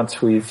only once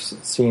we've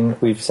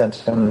sent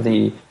him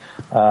the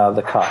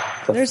cut.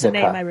 There's a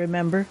name I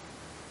remember.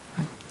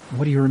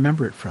 What do you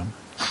remember it from?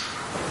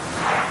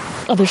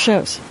 Other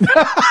shows.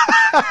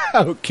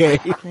 Okay.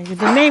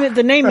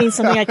 The name means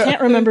something. I can't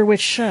remember which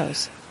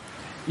shows.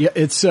 Yeah,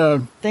 it's.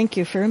 Thank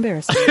you for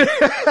embarrassing me.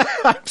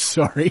 I'm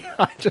sorry.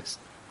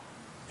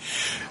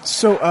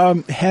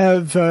 So,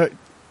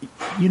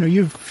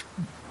 you've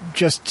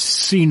just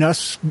seen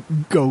us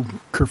go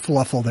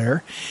kerfluffle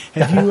there.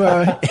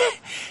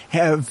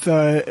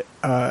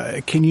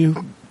 Can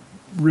you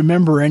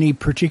remember any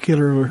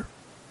particular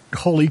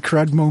holy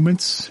crud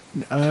moments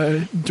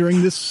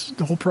during this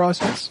whole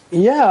process?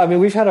 Yeah, I mean,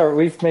 we've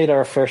made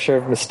our fair share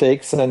of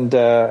mistakes, and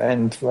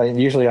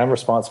usually I'm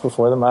responsible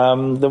for them.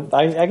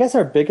 I guess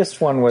our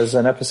biggest one was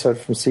an episode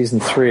from season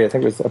 3. I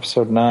think it was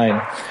episode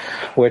 9,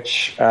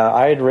 which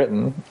I had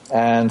written,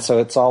 and so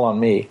it's all on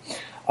me.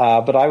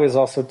 But I was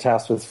also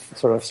tasked with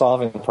sort of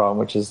solving the problem,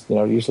 which is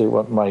usually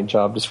what my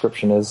job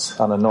description is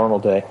on a normal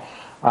day.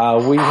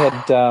 We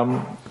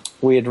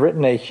had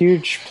written a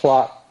huge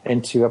plot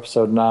into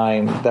episode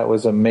 9 that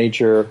was a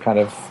major kind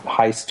of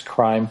heist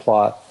crime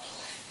plot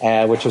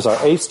which was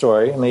our A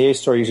story. And the A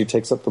story usually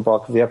takes up the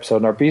bulk of the episode.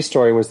 And our B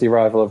story was the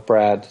arrival of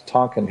Brad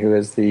Tonkin, who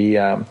is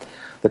the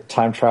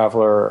time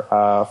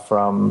traveler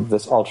from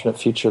this alternate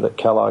future that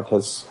Kellogg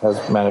has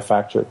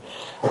manufactured.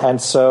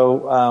 And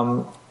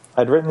so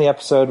I'd written the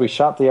episode, we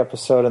shot the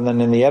episode, and then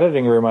in the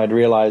editing room I'd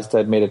realized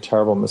I'd made a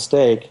terrible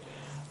mistake,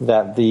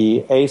 that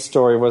the A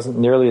story wasn't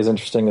nearly as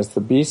interesting as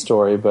the B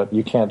story, but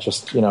you can't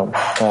just,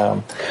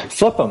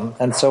 flip them.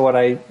 And so what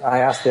I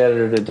asked the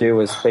editor to do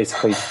was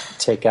basically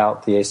take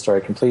out the A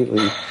story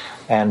completely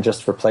and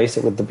just replace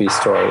it with the B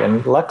story.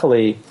 And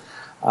luckily,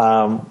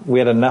 we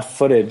had enough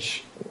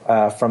footage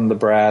from the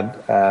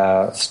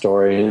Brad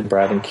story,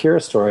 Brad and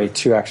Kira story,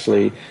 to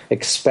actually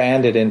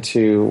expand it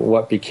into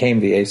what became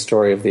the A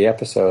story of the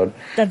episode.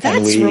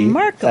 That's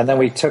remarkable. And then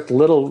we took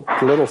little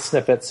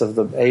snippets of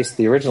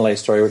the original A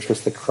story, which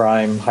was the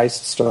crime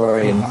heist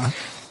story, and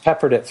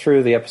peppered it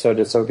through the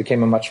episode, so it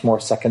became a much more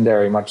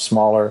secondary, much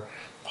smaller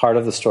part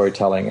of the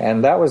storytelling.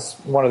 And that was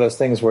one of those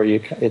things where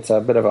it's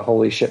a bit of a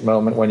holy shit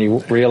moment when you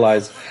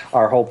realize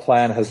our whole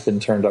plan has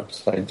been turned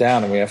upside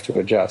down and we have to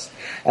adjust.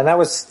 And that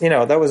was, an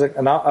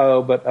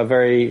uh-oh, but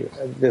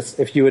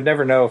if you would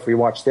never know if we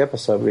watched the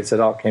episode, we said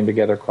it all came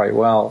together quite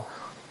well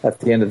at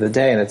the end of the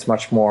day, and it's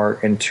much more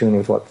in tune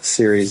with what the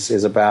series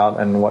is about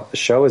and what the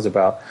show is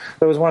about.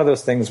 But it was one of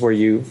those things where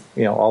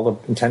all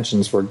the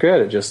intentions were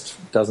good. It just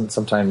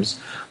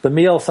the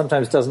meal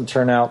sometimes doesn't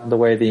turn out the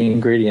way the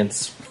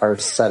ingredients are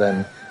set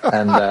in.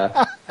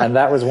 And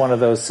that was one of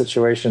those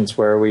situations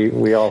where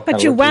we all.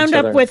 But you wound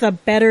up with a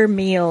better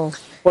meal.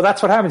 Well,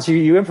 that's what happens.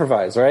 You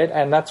improvise, right?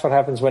 And that's what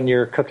happens when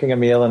you're cooking a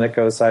meal and it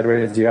goes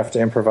sideways. You have to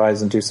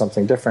improvise and do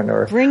something different,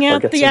 or bring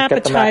out the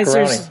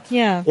appetizers.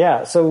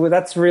 Yeah. So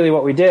that's really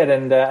what we did,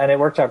 and it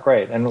worked out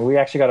great. And we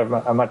actually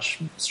got a much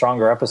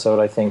stronger episode,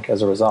 I think,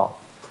 as a result.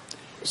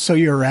 So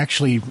you're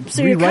actually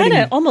you're kind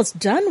of almost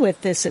done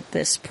with this at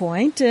this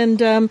point.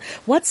 And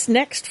what's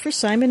next for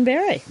Simon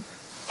Barry?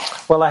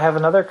 Well, I have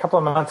another couple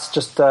of months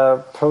just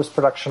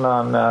post-production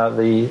on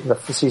the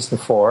season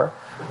 4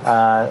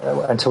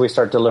 until we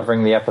start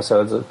delivering the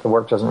episodes. The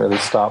work doesn't really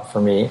stop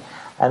for me.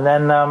 And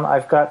then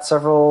I've got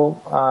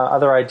several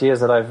other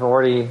ideas that I've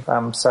already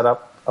set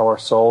up or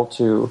sold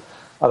to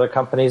other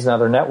companies and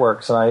other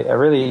networks. And I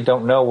really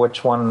don't know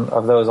which one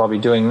of those I'll be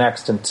doing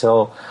next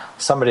until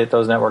somebody at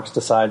those networks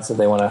decides that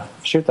they want to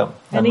shoot them.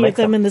 Any of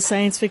them in the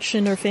science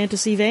fiction or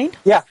fantasy vein?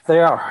 Yeah, they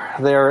are.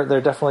 They're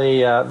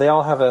definitely. They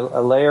all have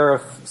a layer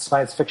of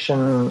science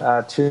fiction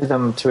to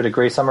them to a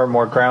degree. Some are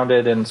more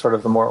grounded in sort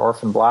of the more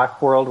Orphan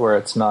Black world, where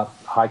it's not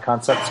high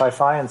concept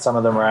sci-fi, and some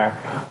of them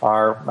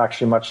are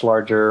actually much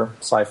larger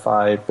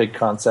sci-fi, big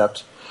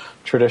concept,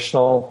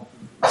 traditional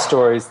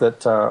stories that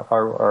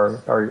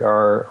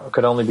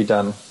could only be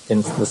done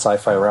in the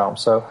sci-fi realm.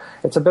 So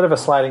it's a bit of a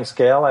sliding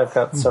scale. I've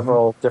got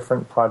several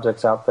different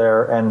projects out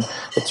there, and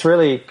it's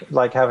really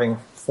like having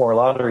 4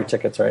 lottery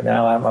tickets right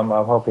now. I'm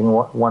hoping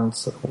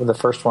the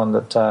first one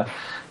that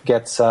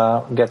gets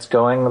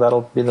going,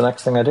 that'll be the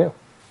next thing I do.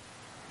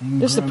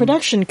 There's the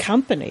production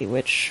company,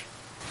 which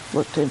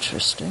looked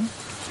interesting.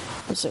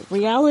 Was it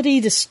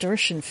Reality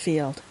Distortion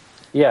Field?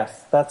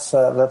 Yes, that's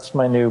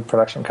my new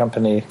production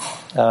company.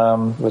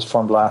 Was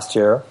formed last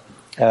year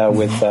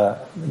with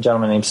a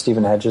gentleman named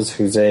Stephen Hedges,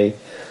 who's a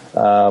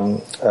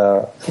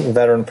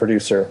veteran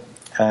producer.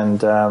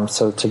 And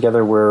so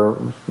together we're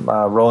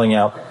rolling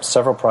out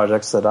several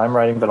projects that I'm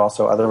writing, but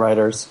also other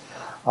writers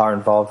are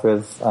involved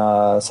with,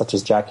 such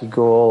as Jackie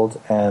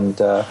Gould and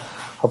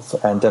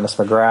Dennis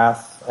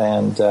McGrath.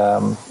 And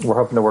we're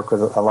hoping to work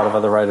with a lot of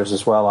other writers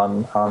as well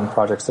on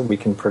projects that we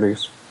can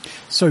produce.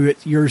 So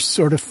you're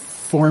sort of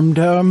formed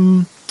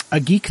a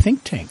geek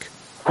think tank.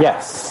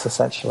 Yes,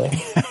 essentially.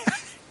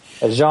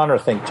 A genre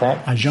think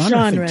tank. A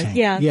genre think tank.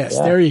 Yeah. Yes,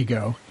 there you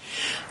go.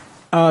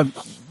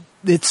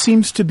 It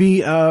seems to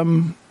be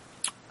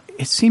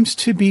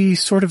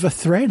sort of a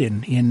thread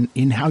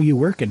in how you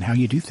work and how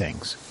you do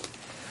things.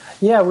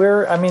 Yeah,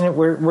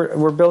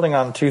 we're building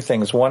on 2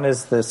 things. One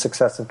is the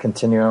success of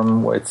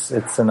Continuum. It's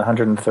in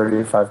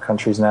 135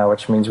 countries now,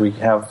 which means we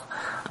have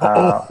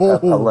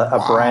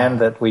a brand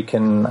that we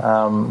can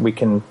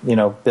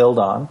build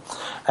on.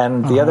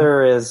 And the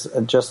other is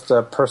just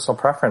a personal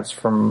preference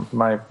from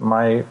my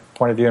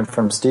point of view and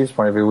from Steve's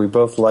point of view. We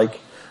both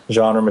like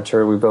genre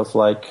material. We both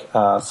like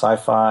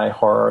sci-fi,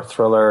 horror,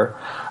 thriller.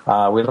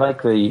 We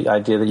like the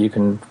idea that you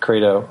can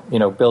create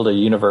build a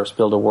universe,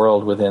 build a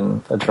world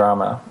within a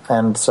drama.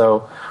 And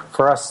so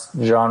for us,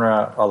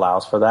 genre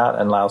allows for that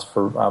and allows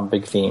for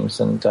big themes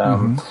and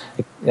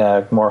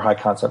more high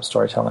concept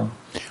storytelling.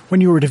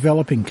 When you were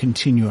developing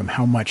Continuum,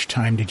 how much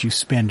time did you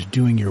spend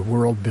doing your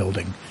world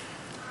building?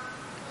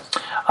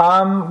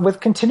 With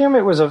Continuum,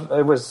 it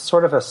was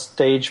sort of a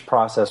stage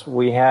process.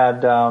 We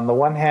had, on the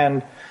one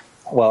hand,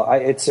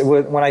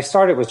 when I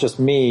started, it was just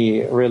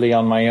me really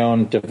on my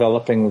own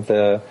developing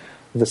the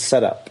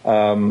setup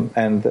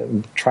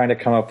and trying to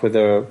come up with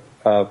a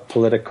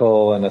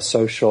political and a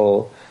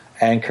social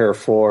anchor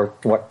for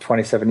what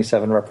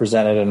 2077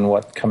 represented and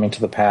what coming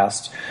to the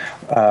past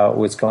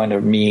was going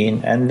to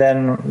mean. And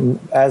then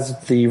as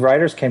the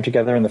writers came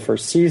together in the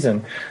first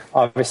season,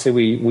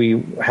 obviously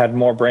we had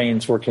more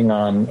brains working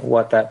on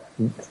what that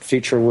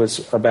future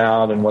was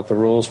about and what the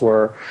rules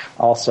were,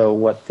 also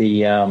what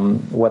the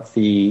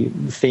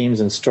themes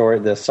and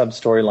the sub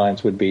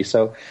storylines would be.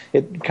 So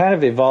it kind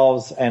of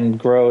evolves and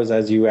grows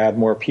as you add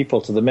more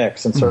people to the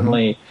mix, and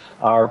certainly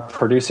our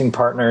producing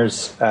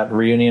partners at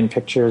Reunion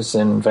Pictures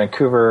in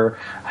Vancouver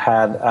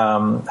had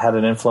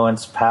an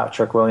influence.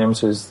 Patrick Williams,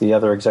 who's the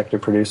other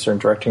executive producer and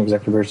directing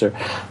executive producer,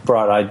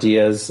 brought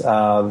ideas.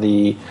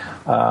 The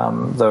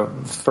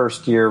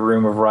first year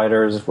room of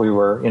writers, we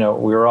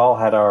were all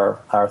had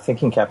our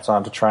thinking caps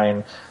on to try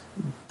and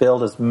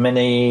build as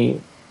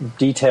many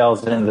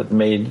details in that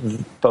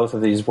made both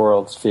of these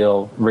worlds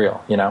feel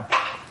real.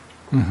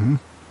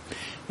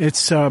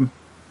 It's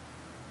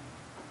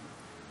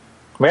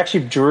we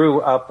actually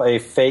drew up a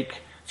fake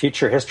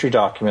future history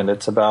document.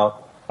 It's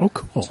about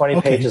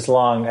 20 pages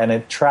long, and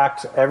it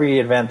tracked every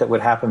event that would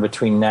happen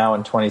between now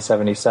and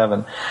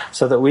 2077,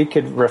 so that we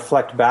could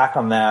reflect back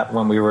on that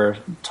when we were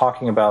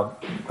talking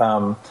about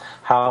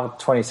how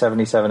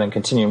 2077 and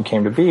Continuum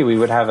came to be. We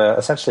would have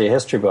essentially a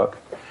history book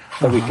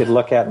that we could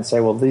look at and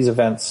say, well, these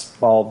events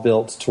all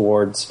built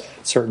towards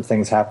certain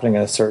things happening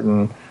in a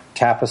certain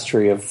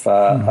tapestry of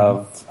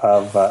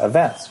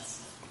events.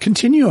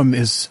 Continuum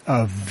is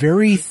a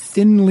very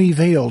thinly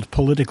veiled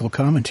political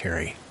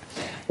commentary.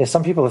 Yeah,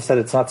 some people have said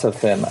it's not so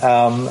thin,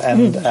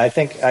 and I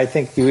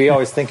think we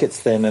always think it's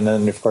thin, and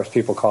then of course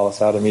people call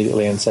us out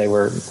immediately and say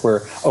we're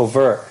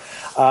overt.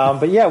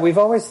 But yeah, we've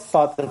always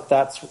thought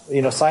that's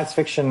science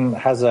fiction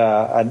has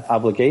an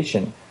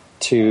obligation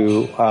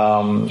to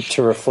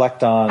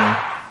reflect on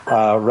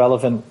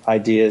relevant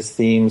ideas,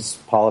 themes,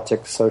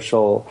 politics,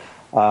 social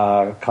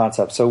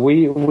concepts. So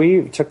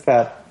we took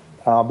that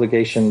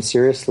obligation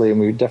seriously, and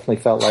we definitely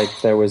felt like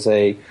there was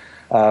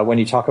when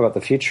you talk about the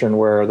future and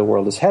where the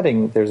world is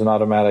heading, there's an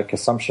automatic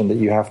assumption that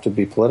you have to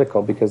be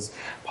political because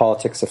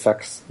politics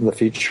affects the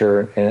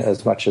future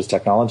as much as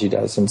technology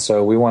does. And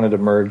so we wanted to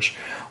merge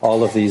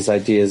all of these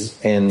ideas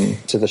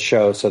into the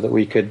show so that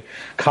we could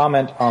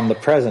comment on the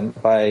present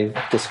by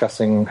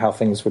discussing how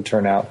things would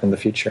turn out in the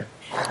future.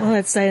 Well,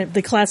 it's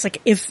the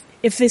classic if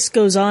this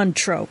goes on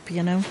trope,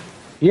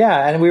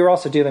 Yeah, and we were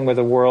also dealing with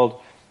a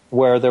world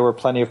where there were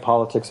plenty of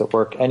politics at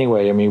work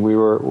anyway. I mean,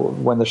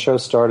 when the show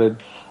started,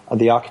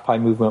 the Occupy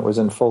movement was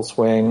in full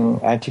swing.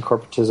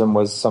 Anti-corporatism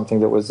was something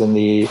that was in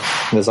the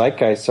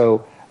zeitgeist.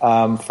 So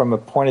from a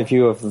point of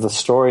view of the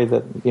story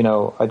that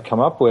I'd come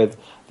up with,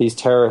 these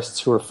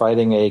terrorists who were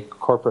fighting a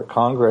corporate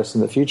Congress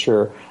in the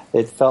future,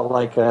 it felt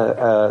like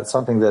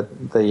something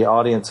that the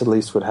audience at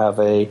least would have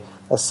a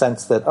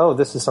sense that,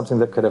 this is something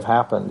that could have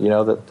happened,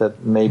 that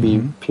maybe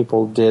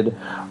people did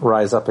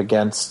rise up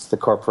against the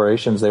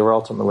corporations. They were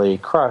ultimately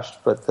crushed,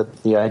 but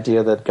that the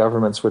idea that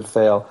governments would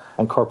fail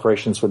and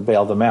corporations would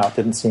bail them out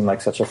didn't seem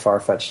like such a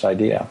far-fetched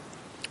idea.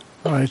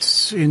 Well,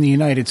 it's in the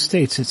United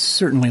States, it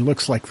certainly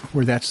looks like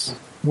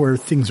where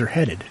things are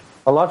headed.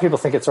 A lot of people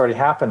think it's already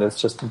happened. It's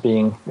just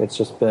been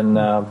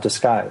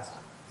disguised.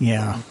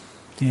 Yeah.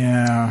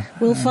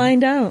 We'll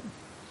find out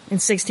in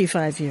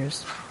 65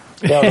 years.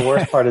 Yeah, the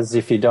worst part is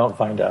if you don't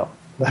find out.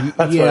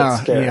 That's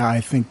yeah.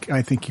 I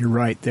think you're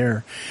right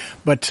there,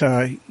 but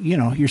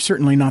you're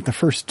certainly not the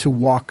first to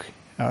walk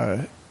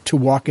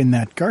in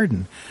that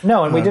garden.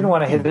 No, and we didn't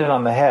want to hit it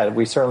on the head.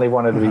 We certainly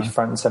wanted to be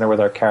front and center with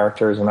our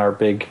characters and our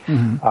big,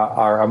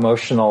 our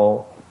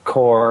emotional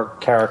core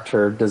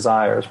character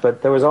desires.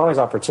 But there was always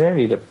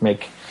opportunity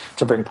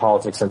to bring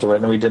politics into it,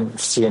 and we didn't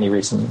see any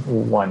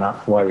reason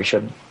why we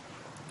shouldn't.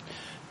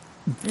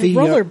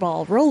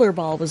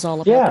 Rollerball was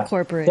all about the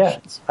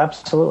corporations. Yeah,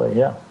 absolutely.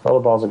 Yeah,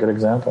 Rollerball's a good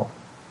example.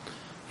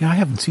 Yeah, I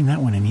haven't seen that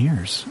one in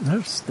years.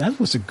 That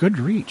was a good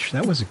reach.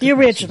 That was the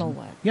original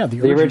one. Yeah,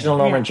 the original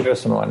Norman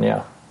Jewison one.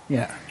 Yeah.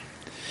 Yeah.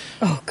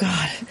 Oh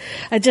God,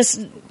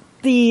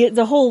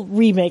 the whole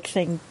remake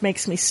thing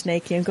makes me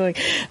snaky. I'm going,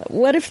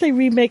 what if they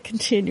remake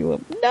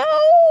Continuum? No.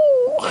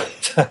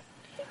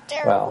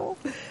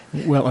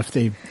 Well, if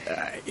they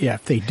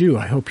do,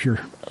 I hope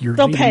you're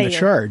They'll leading pay the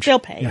charge. They'll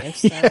pay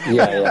us.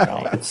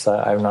 No, it's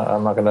I'm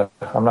not going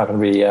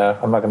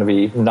to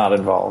be not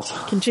involved.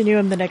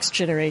 Continuum, the next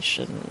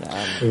generation.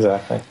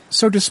 Exactly.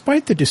 So,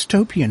 despite the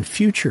dystopian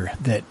future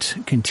that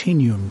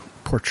Continuum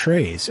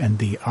portrays and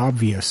the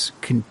obvious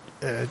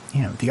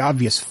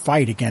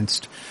fight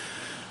against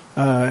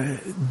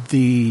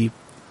the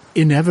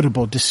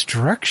inevitable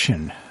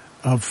destruction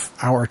of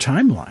our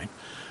timeline,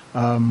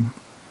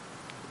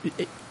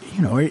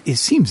 it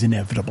seems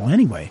inevitable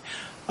anyway.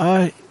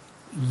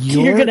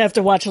 You're going to have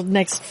to watch the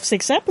next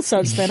 6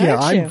 episodes then,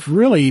 aren't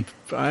you?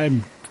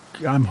 I'm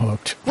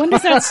hooked. When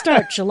does that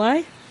start?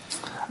 July?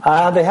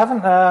 They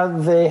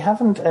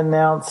haven't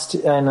announced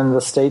in the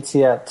States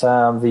yet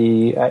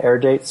the air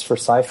dates for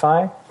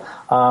Sci-Fi.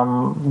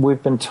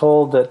 We've been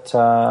told that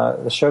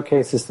the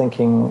showcase is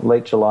thinking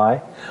late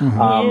July,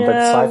 but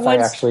Sci-Fi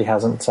actually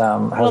hasn't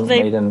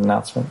made an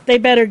announcement. They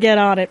better get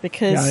on it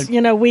because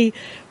we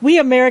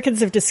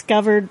Americans have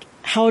discovered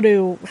how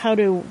to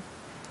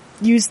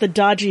use the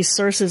dodgy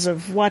sources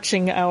of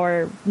watching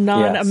our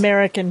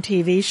non-American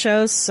TV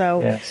shows,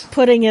 so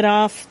putting it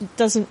off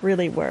doesn't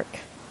really work.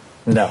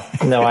 No,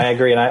 I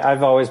agree. And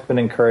I've always been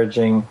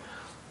encouraging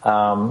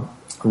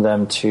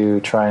them to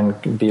try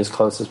and be as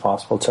close as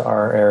possible to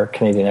our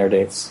Canadian air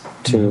dates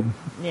to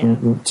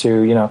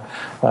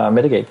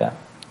mitigate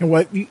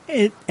that.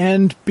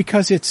 And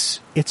because it's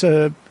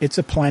a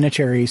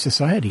planetary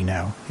society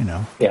now,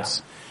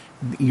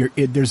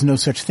 there's no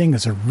such thing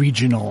as a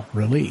regional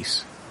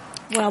release.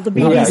 Well, the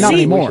BBC not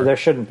anymore. There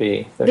shouldn't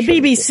be. The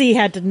BBC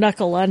had to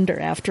knuckle under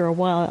after a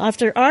while.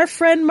 After our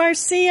friend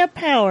Marcia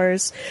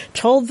Powers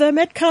told them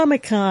at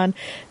Comic-Con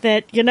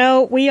that,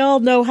 we all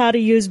know how to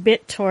use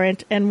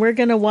BitTorrent, and we're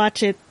going to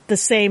watch it the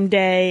same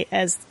day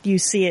as you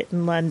see it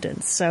in London.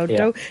 So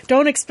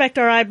don't expect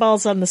our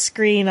eyeballs on the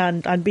screen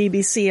on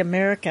BBC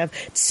America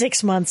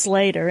 6 months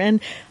later. And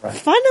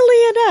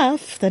funnily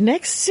enough, the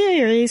next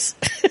series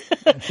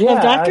of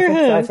Doctor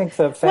Who. I think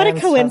the fans what a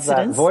coincidence.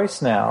 Have that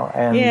voice now,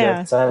 and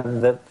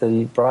that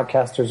the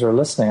broadcasters are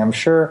listening. I'm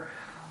sure.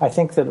 I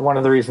think that one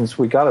of the reasons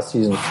we got a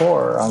season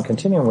 4 on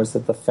Continuum was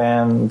that the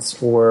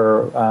fans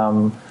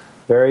were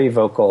very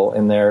vocal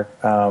in their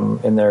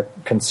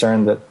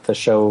concern that the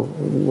show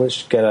would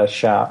get a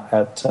shot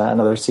at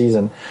another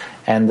season,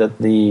 and that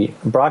the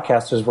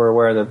broadcasters were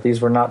aware that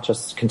these were not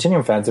just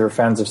Continuum fans; they were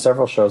fans of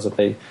several shows that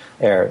they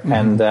aired,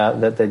 and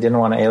that they didn't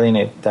want to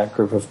alienate that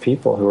group of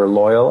people who are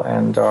loyal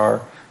and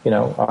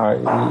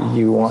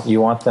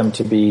you want them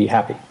to be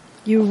happy.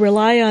 You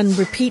rely on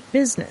repeat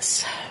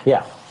business.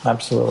 Yeah,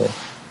 absolutely.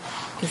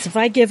 Because if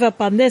I give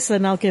up on this,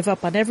 then I'll give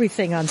up on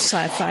everything on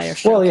Sci-Fi or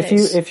Showcase. Well,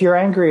 if you're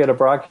angry at a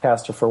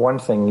broadcaster for one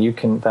thing,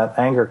 that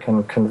anger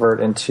can convert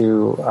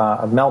into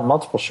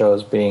multiple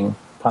shows being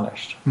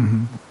punished.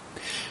 Mm-hmm.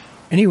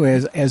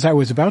 Anyway, as I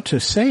was about to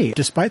say,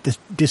 despite the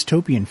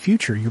dystopian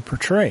future you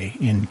portray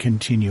in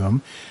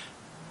Continuum,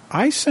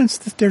 I sense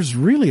that there's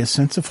really a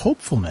sense of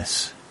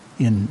hopefulness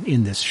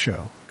in this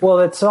show. Well,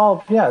 it's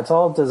all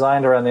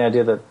designed around the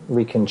idea that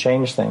we can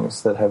change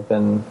things that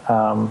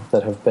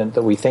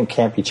we think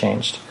can't be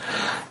changed,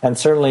 and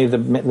certainly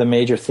the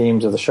major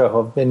themes of the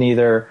show have been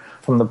either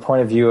from the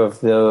point of view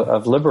of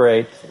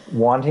Liberate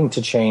wanting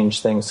to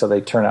change things so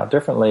they turn out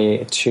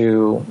differently,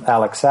 to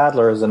Alex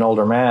Sadler as an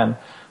older man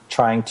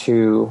trying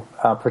to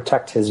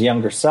protect his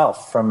younger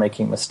self from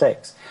making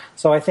mistakes.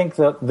 So I think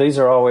that these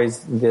are always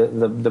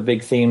the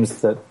big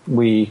themes that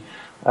we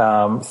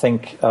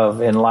think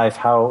of in life.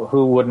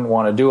 Who wouldn't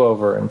want to do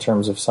over in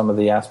terms of some of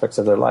the aspects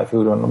of their life?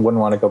 Who wouldn't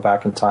want to go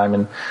back in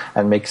time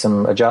and make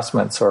some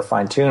adjustments or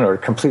fine tune or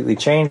completely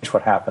change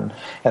what happened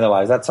in their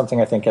lives? That's something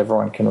I think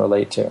everyone can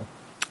relate to.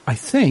 I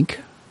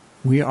think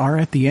we are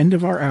at the end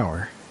of our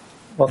hour.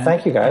 Well,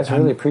 thank you guys.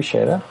 Really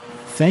appreciate it.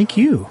 Thank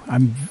you.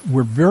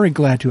 We're very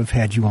glad to have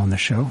had you on the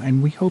show,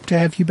 and we hope to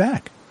have you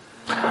back.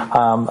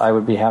 I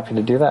would be happy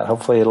to do that.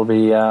 Hopefully it'll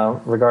be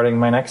regarding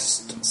my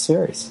next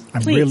series.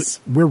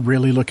 We're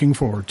really looking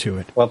forward to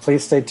it. Well,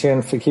 please stay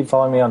tuned. Keep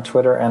following me on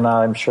Twitter, and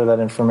I'm sure that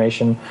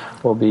information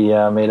will be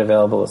made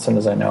available as soon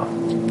as I know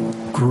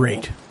it.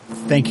 Great.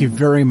 Thank you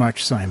very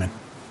much, Simon.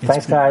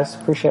 Thanks, guys.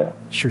 Appreciate it.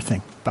 Sure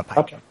thing. Bye-bye.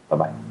 Okay.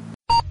 Bye-bye.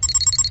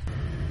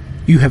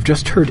 You have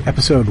just heard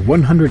episode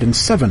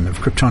 107 of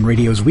Krypton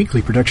Radio's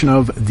weekly production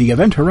of The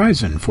Event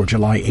Horizon for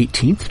July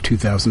 18th,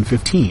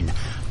 2015.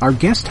 Our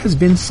guest has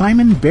been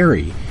Simon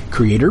Barry,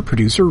 creator,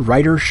 producer,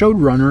 writer,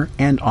 showrunner,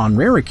 and on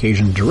rare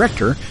occasion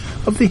director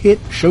of the hit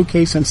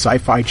Showcase and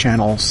Sci-Fi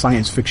Channel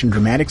science fiction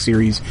dramatic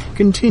series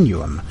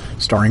Continuum,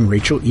 starring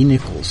Rachel E.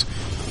 Nichols.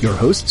 Your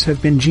hosts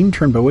have been Gene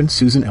Turnbow and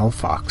Susan L.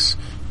 Fox.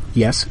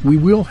 Yes, we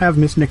will have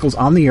Miss Nichols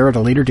on the air at a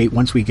later date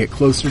once we get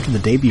closer to the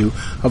debut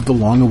of the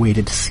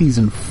long-awaited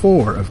Season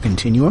 4 of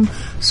Continuum,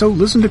 so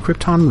listen to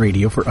Krypton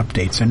Radio for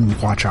updates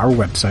and watch our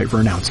website for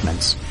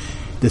announcements.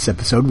 This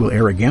episode will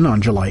air again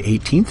on July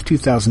 18th,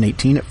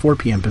 2018 at 4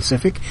 p.m.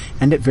 Pacific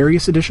and at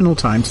various additional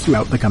times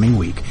throughout the coming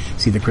week.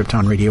 See the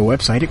Krypton Radio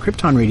website at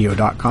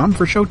kryptonradio.com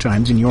for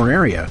showtimes in your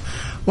area.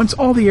 Once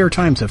all the air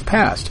times have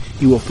passed,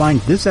 you will find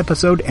this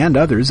episode and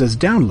others as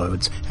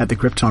downloads at the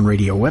Krypton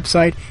Radio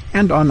website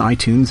and on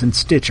iTunes and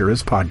Stitcher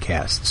as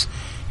podcasts.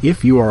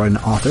 If you are an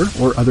author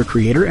or other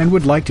creator and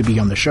would like to be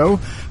on the show,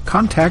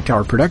 contact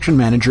our production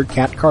manager,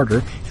 Kat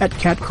Carter, at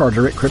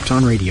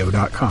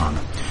katcarter@kryptonradio.com.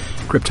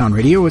 Krypton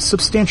Radio is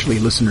substantially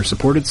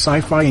listener-supported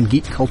sci-fi and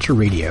geek culture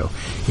radio.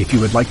 If you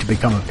would like to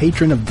become a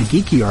patron of the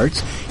geeky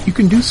arts, you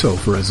can do so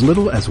for as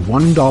little as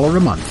 $1 a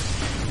month.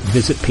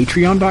 Visit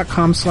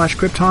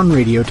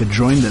patreon.com/KryptonRadio to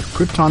join the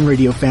Krypton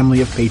Radio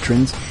family of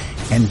patrons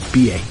and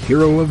be a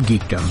hero of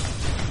geekdom.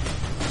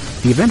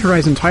 The Event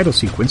Horizon title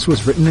sequence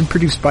was written and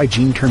produced by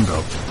Gene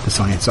Turnbow. The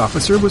science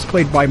officer was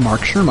played by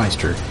Mark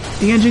Schurmeister.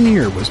 The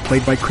engineer was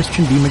played by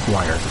Christian B.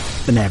 McGuire.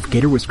 The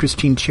navigator was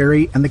Christine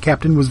Cherry, and the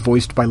captain was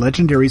voiced by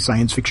legendary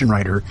science fiction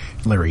writer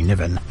Larry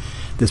Niven.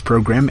 This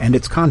program and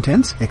its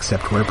contents,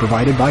 except where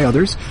provided by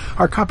others,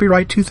 are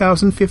copyright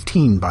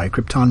 2015 by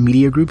Krypton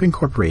Media Group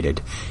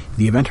Incorporated.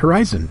 The Event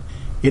Horizon.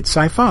 It's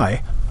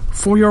sci-fi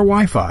for your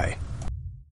Wi-Fi.